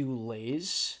barbecue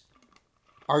lays.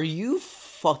 Are you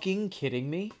fucking kidding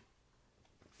me?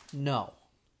 No.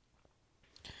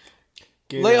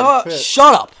 Gatorade Fit.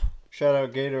 Shut up. Shout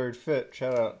out Gatorade Fit.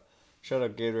 Shout out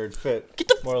Gatorade Fit. Get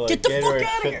the More like fuck Gatorade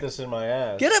outta Fit here. this in my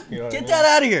ass. Get it. You know what I Get mean? that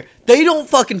out of here. They don't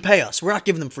fucking pay us. We're not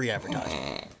giving them free advertising.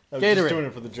 I was Gatorade. just doing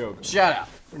it for the joke. Shout out.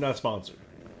 We're not sponsored.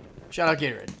 Shout out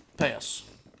Gatorade. Pay us.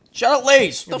 Shout out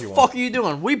Lay's. What the you fuck are you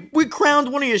doing? We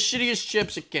crowned one of your shittiest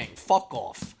chips a king. Fuck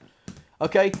off.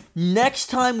 Okay? Next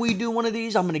time we do one of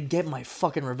these, I'm gonna get my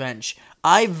fucking revenge.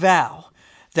 I vow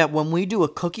that when we do a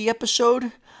cookie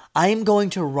episode, I am going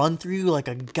to run through you like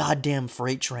a goddamn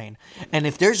freight train. And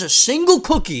if there's a single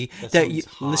cookie that you...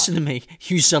 sounds hot. Listen to me,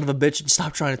 you son of a bitch, and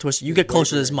stop trying to twist it. You get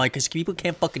closer to this mic, because people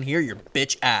can't fucking hear your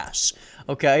bitch ass.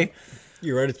 Okay?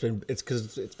 You're right. It's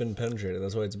because it's been penetrated.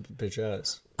 That's why it's bitch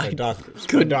ass. By doctors.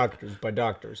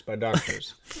 By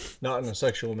doctors. Not in a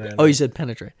sexual manner. Oh, you said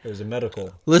penetrate. It was a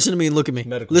medical. Listen to me and look at me.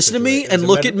 Medical Listen to me situation. and It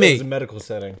was look a at It me. was a medical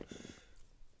setting.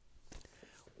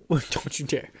 Don't you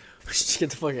dare. Just get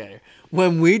the fuck out of here.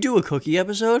 When we do a cookie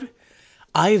episode,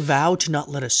 I vow to not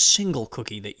let a single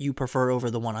cookie that you prefer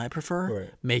over the one I prefer Right.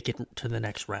 make it to the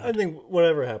next round. I think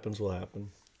whatever happens will happen.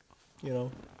 You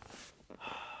know?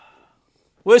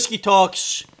 Whiskey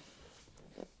Talks.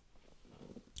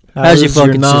 How How's your does your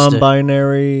fucking sister?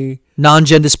 non-binary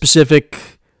Non-gender specific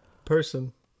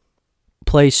Person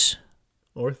place.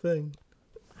 or thing.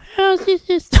 How's your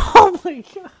sister? Oh my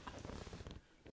god.